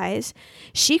 office-wise,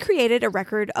 she created a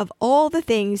record of all the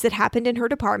things that happened in her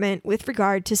department with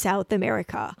regard to South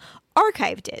America,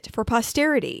 archived it for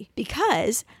posterity,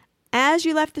 because as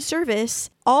you left the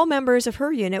service, all members of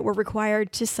her unit were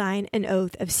required to sign an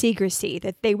oath of secrecy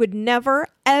that they would never,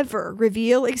 ever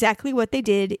reveal exactly what they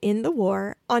did in the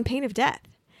war on pain of death.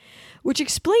 Which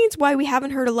explains why we haven't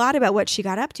heard a lot about what she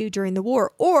got up to during the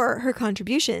war or her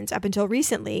contributions up until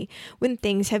recently when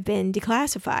things have been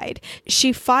declassified.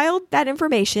 She filed that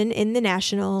information in the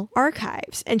National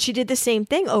Archives, and she did the same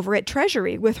thing over at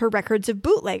Treasury with her records of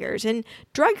bootleggers and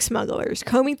drug smugglers,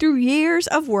 combing through years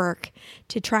of work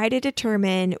to try to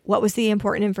determine what was the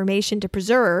important information to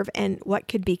preserve and what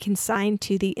could be consigned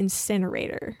to the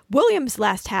incinerator. William's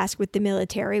last task with the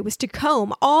military was to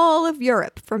comb all of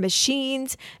Europe for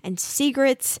machines and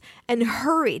secrets and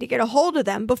hurry to get a hold of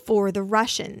them before the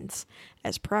Russians,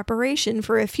 as preparation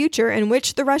for a future in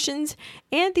which the Russians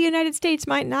and the United States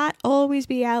might not always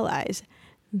be allies.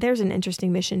 There's an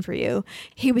interesting mission for you.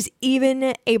 He was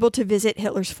even able to visit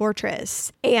Hitler's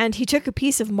fortress, and he took a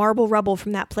piece of marble rubble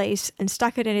from that place and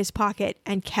stuck it in his pocket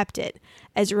and kept it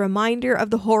as a reminder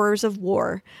of the horrors of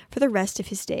war for the rest of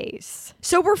his days.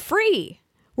 So we're free.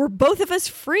 We're both of us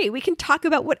free. We can talk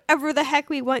about whatever the heck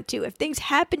we want to. If things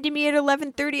happen to me at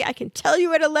 11:30, I can tell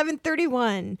you at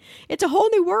 11:31. It's a whole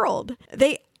new world.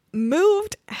 They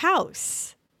moved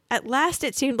house. At last,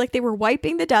 it seemed like they were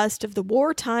wiping the dust of the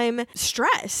wartime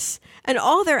stress and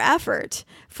all their effort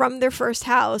from their first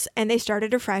house, and they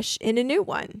started afresh in a new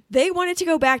one. They wanted to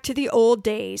go back to the old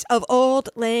days of Auld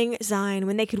Lang Syne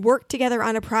when they could work together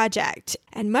on a project.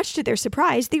 And much to their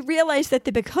surprise, they realized that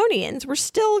the Baconians were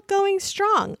still going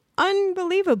strong.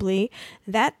 Unbelievably,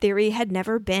 that theory had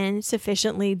never been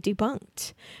sufficiently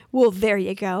debunked. Well, there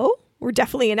you go. We're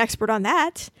definitely an expert on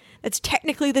that. That's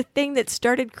technically the thing that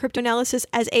started cryptanalysis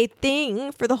as a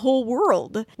thing for the whole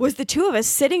world, was the two of us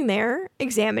sitting there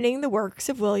examining the works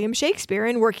of William Shakespeare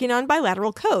and working on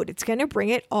bilateral code. It's going to bring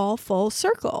it all full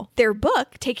circle. Their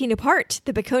book, taking apart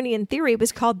the Baconian theory,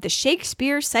 was called The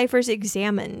Shakespeare Ciphers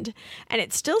Examined, and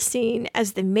it's still seen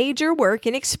as the major work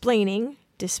in explaining,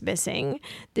 dismissing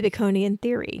the Baconian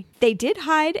theory. They did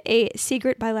hide a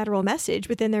secret bilateral message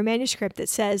within their manuscript that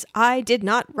says, "I did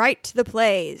not write the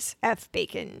plays. F.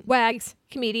 Bacon." Wags,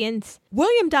 comedians.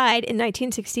 William died in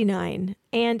 1969,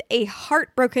 and a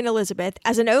heartbroken Elizabeth,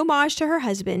 as an homage to her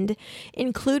husband,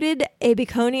 included a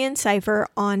Baconian cipher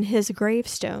on his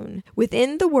gravestone.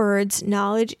 Within the words,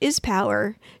 "Knowledge is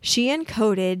power," she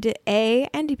encoded A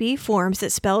and B forms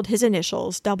that spelled his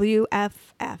initials,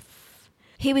 WFF.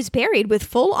 He was buried with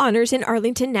full honors in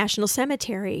Arlington National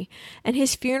Cemetery, and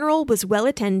his funeral was well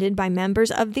attended by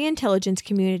members of the intelligence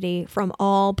community from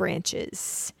all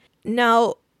branches.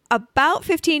 Now, about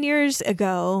 15 years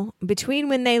ago, between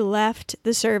when they left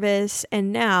the service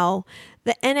and now,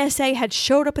 the NSA had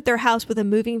showed up at their house with a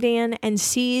moving van and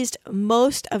seized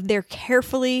most of their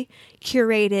carefully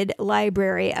curated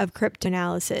library of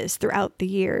cryptanalysis throughout the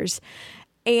years.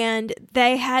 And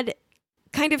they had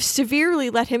kind of severely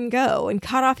let him go and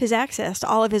cut off his access to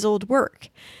all of his old work.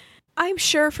 I'm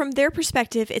sure from their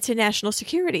perspective, it's a national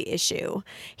security issue.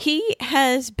 He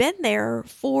has been there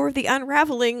for the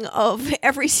unraveling of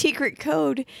every secret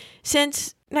code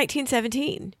since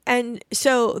 1917. And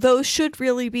so those should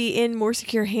really be in more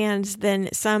secure hands than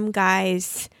some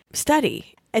guys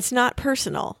study. It's not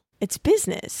personal. It's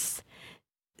business.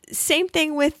 Same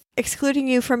thing with excluding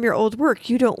you from your old work.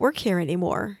 You don't work here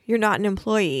anymore. You're not an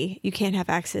employee. You can't have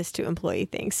access to employee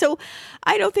things. So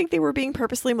I don't think they were being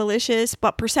purposely malicious,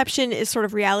 but perception is sort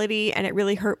of reality, and it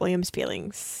really hurt William's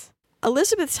feelings.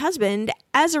 Elizabeth's husband,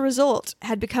 as a result,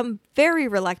 had become very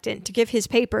reluctant to give his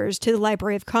papers to the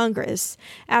Library of Congress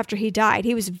after he died.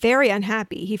 He was very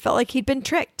unhappy. He felt like he'd been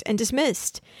tricked and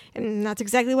dismissed. And that's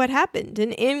exactly what happened,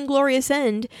 an inglorious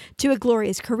end to a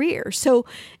glorious career. So,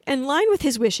 in line with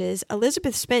his wishes,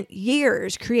 Elizabeth spent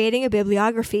years creating a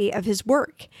bibliography of his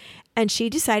work, and she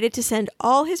decided to send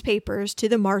all his papers to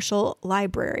the Marshall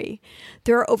Library.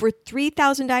 There are over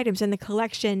 3,000 items in the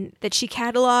collection that she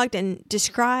cataloged and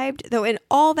described, though in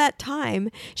all that time,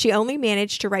 she only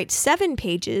managed to write 7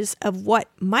 pages of what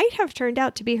might have turned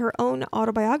out to be her own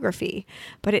autobiography,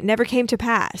 but it never came to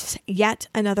pass. Yet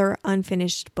another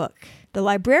unfinished book. The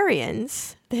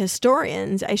librarians, the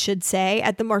historians, I should say,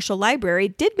 at the Marshall Library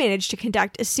did manage to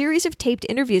conduct a series of taped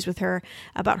interviews with her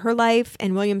about her life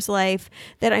and William's life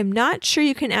that I'm not sure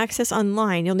you can access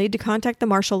online. You'll need to contact the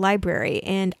Marshall Library,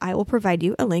 and I will provide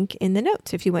you a link in the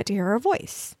notes if you want to hear her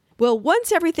voice. Well,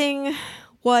 once everything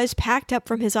was packed up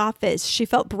from his office, she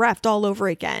felt bereft all over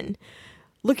again.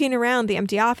 looking around the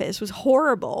empty office was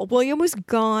horrible. William was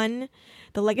gone.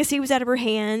 The legacy was out of her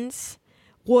hands.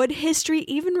 Would history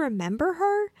even remember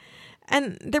her?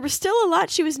 And there was still a lot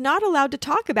she was not allowed to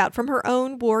talk about from her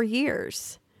own war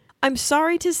years. I'm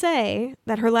sorry to say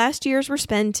that her last years were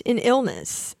spent in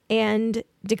illness and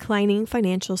declining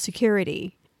financial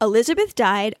security. Elizabeth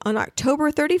died on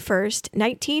October 31st,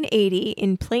 1980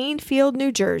 in Plainfield,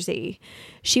 New Jersey.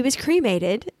 She was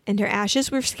cremated, and her ashes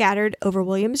were scattered over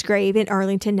William's grave in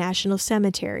Arlington National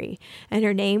Cemetery, and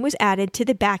her name was added to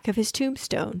the back of his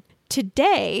tombstone.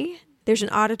 Today, there's an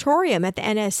auditorium at the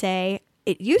NSA.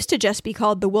 It used to just be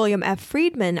called the William F.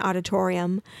 Friedman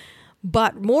Auditorium,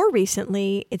 but more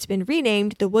recently, it's been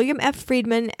renamed the William F.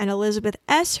 Friedman and Elizabeth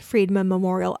S. Friedman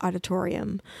Memorial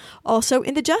Auditorium. Also,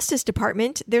 in the Justice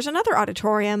Department, there's another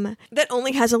auditorium that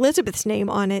only has Elizabeth's name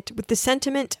on it with the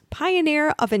sentiment,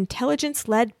 Pioneer of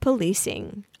Intelligence-Led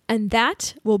Policing. And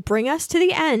that will bring us to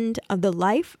the end of the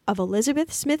life of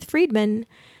Elizabeth Smith Friedman,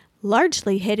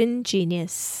 largely hidden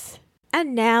genius.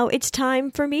 And now it's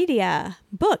time for media.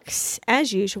 Books.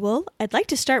 As usual, I'd like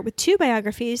to start with two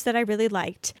biographies that I really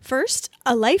liked. First,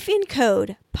 A Life in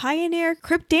Code, Pioneer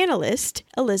Cryptanalyst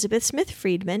Elizabeth Smith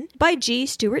Friedman by G.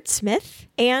 Stuart Smith,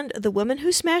 and The Woman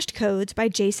Who Smashed Codes by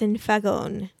Jason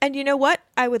Fagone. And you know what?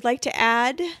 I would like to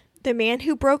add The Man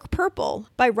Who Broke Purple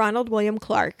by Ronald William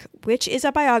Clark, which is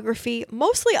a biography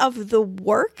mostly of the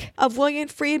work of William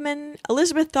Friedman.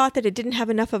 Elizabeth thought that it didn't have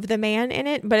enough of the man in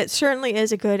it, but it certainly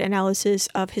is a good analysis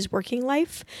of his working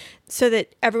life so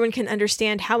that everyone can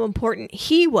understand how important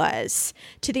he was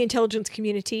to the intelligence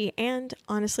community and,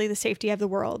 honestly, the safety of the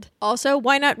world. Also,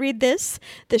 why not read this?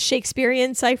 The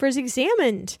Shakespearean Ciphers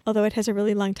Examined. Although it has a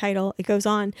really long title, it goes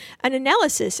on. An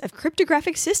analysis of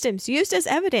cryptographic systems used as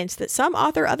evidence that some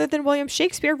author other than William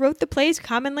Shakespeare wrote the plays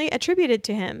commonly attributed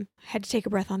to him. I had to take a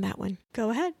breath on that one.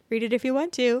 Go ahead, read it if you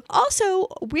want to. Also,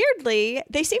 weirdly,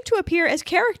 they seem to appear as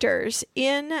characters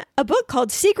in a book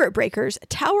called Secret Breakers,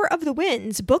 Tower of the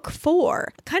Winds, Book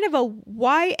 4, kind of a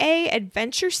YA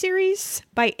adventure series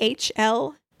by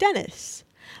H.L. Dennis.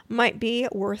 Might be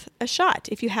worth a shot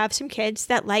if you have some kids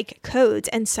that like codes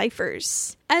and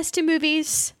ciphers. As to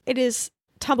movies, it is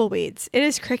tumbleweeds. It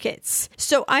is crickets.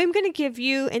 So I'm going to give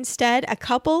you instead a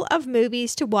couple of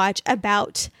movies to watch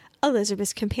about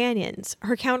Elizabeth's companions,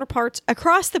 her counterparts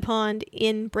across the pond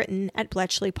in Britain at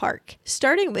Bletchley Park.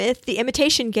 Starting with The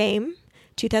Imitation Game,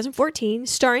 2014,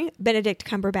 starring Benedict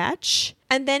Cumberbatch,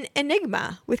 and then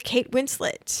Enigma with Kate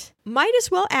Winslet. Might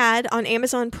as well add on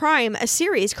Amazon Prime a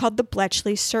series called The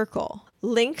Bletchley Circle.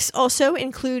 Links also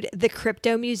include the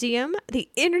Crypto Museum, the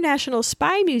International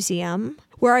Spy Museum,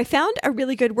 where I found a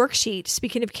really good worksheet,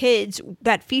 speaking of kids,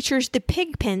 that features the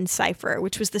Pigpen cipher,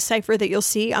 which was the cipher that you'll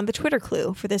see on the Twitter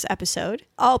clue for this episode.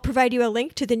 I'll provide you a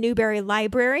link to the Newberry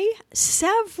Library,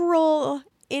 several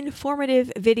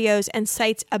informative videos and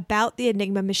sites about the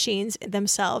Enigma machines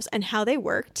themselves and how they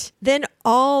worked. Then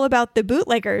all about the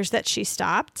bootleggers that she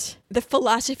stopped, the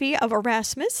philosophy of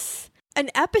Erasmus, an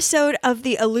episode of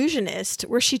The Illusionist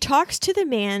where she talks to the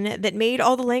man that made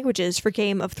all the languages for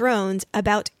Game of Thrones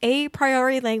about a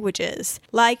priori languages,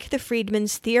 like the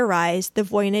Friedmans theorized the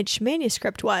Voynich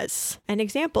manuscript was. An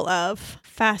example of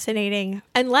fascinating.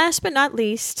 And last but not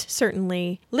least,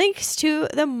 certainly, links to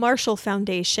the Marshall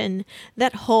Foundation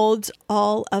that holds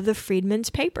all of the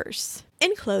Friedmans' papers.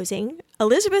 In closing,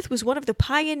 Elizabeth was one of the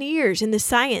pioneers in the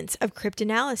science of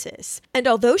cryptanalysis, and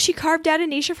although she carved out a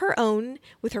niche of her own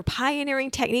with her pioneering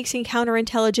techniques in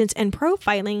counterintelligence and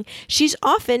profiling, she's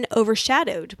often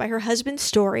overshadowed by her husband's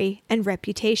story and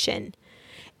reputation.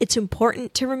 It's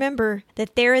important to remember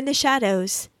that there in the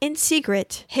shadows, in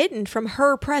secret, hidden from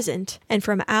her present and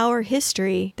from our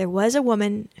history, there was a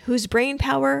woman whose brain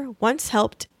power once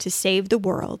helped to save the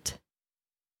world.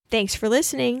 Thanks for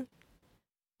listening.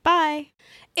 Bye.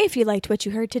 If you liked what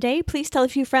you heard today, please tell a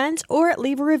few friends or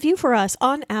leave a review for us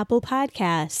on Apple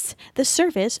Podcasts, the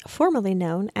service formerly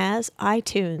known as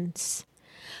iTunes.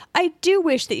 I do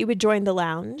wish that you would join the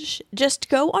lounge. Just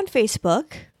go on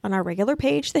Facebook, on our regular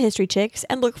page, The History Chicks,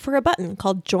 and look for a button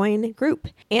called Join Group.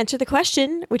 Answer the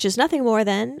question, which is nothing more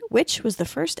than, which was the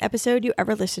first episode you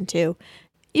ever listened to?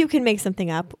 You can make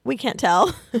something up. We can't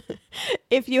tell.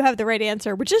 If you have the right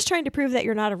answer, we're just trying to prove that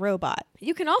you're not a robot.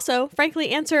 You can also, frankly,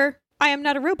 answer, I am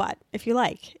not a robot, if you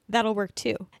like. That'll work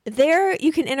too. There,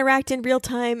 you can interact in real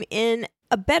time in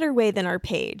a better way than our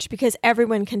page because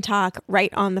everyone can talk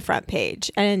right on the front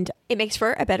page and it makes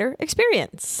for a better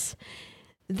experience.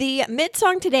 The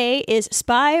mid-song today is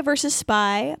Spy vs.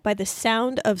 Spy by The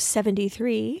Sound of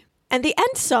 73. And the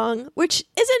end song, which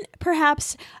isn't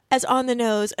perhaps as on the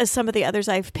nose as some of the others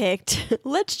I've picked,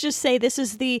 let's just say this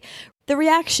is the The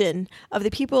reaction of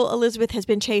the people Elizabeth has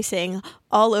been chasing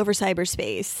all over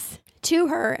cyberspace to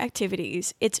her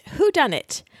activities. It's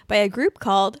Whodunit by a group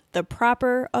called The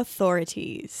Proper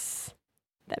Authorities.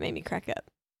 That made me crack up.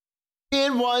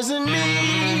 It wasn't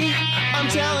me, I'm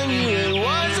telling you it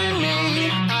wasn't me.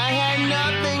 I had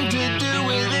nothing to do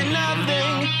with it,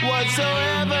 nothing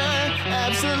whatsoever.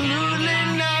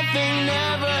 Absolutely nothing,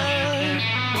 never.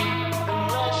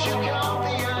 Unless you count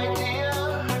the idea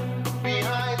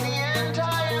behind the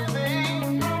entire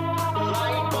thing.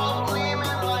 Light bulb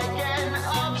gleaming like an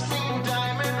obscene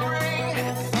diamond ring.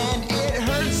 And it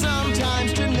hurts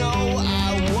sometimes to know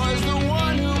I was the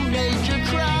one who made you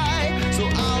cry. So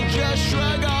I'll just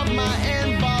shrug off my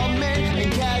involvement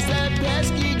and cast that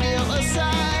pesky guilt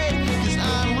aside. 'Cause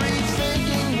I'm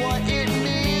rethinking what it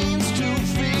means to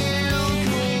feel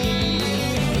clean.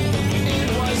 It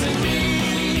wasn't me,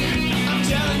 I'm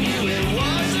telling you it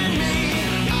wasn't me.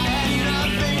 I had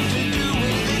nothing to do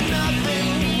with it, nothing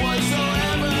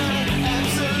whatsoever.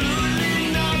 Absolutely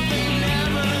nothing,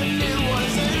 never. It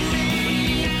wasn't me,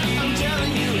 I'm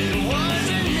telling you it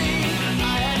wasn't me.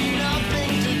 I had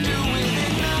nothing to do with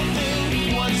it,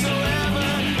 nothing whatsoever.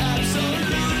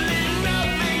 Absolutely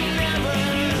nothing, never.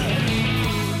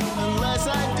 Unless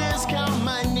I discount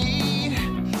my need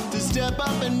to step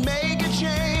up and make a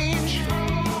change.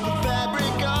 The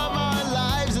fabric of our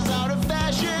lives is out of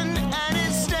fashion and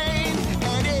it's stained.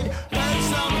 And it hurts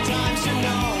sometimes to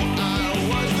know I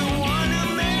was the one who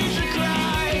made you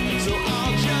cry. So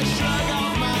I'll just shrug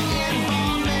off my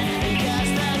involvement and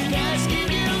cast that pesky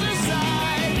guilt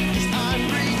aside. 'Cause I'm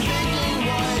rethinking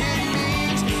what it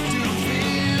means to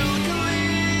feel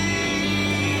clean.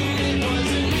 It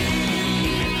wasn't me,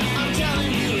 I'm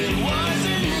telling you it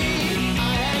wasn't me.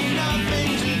 I had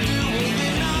nothing to do with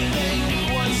it, nothing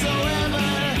whatsoever.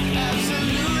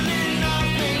 Absolutely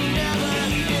nothing, never.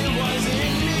 It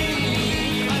wasn't me.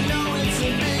 I know it's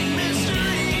a big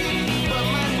mystery, but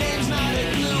my name's not a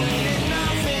clue in it,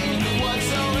 nothing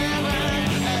whatsoever.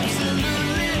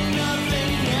 Absolutely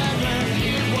nothing, never.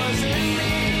 It wasn't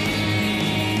me.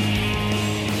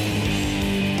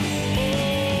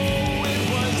 Oh, it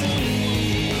wasn't me.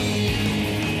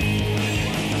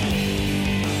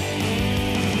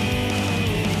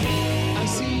 I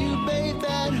see you bait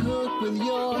that hook with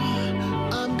your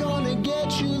I'm gonna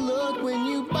get you look. When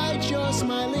you bite your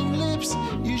smiling lips,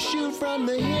 you shoot from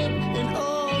the hip and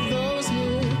all those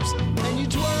hips. And you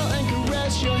twirl and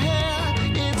caress your hair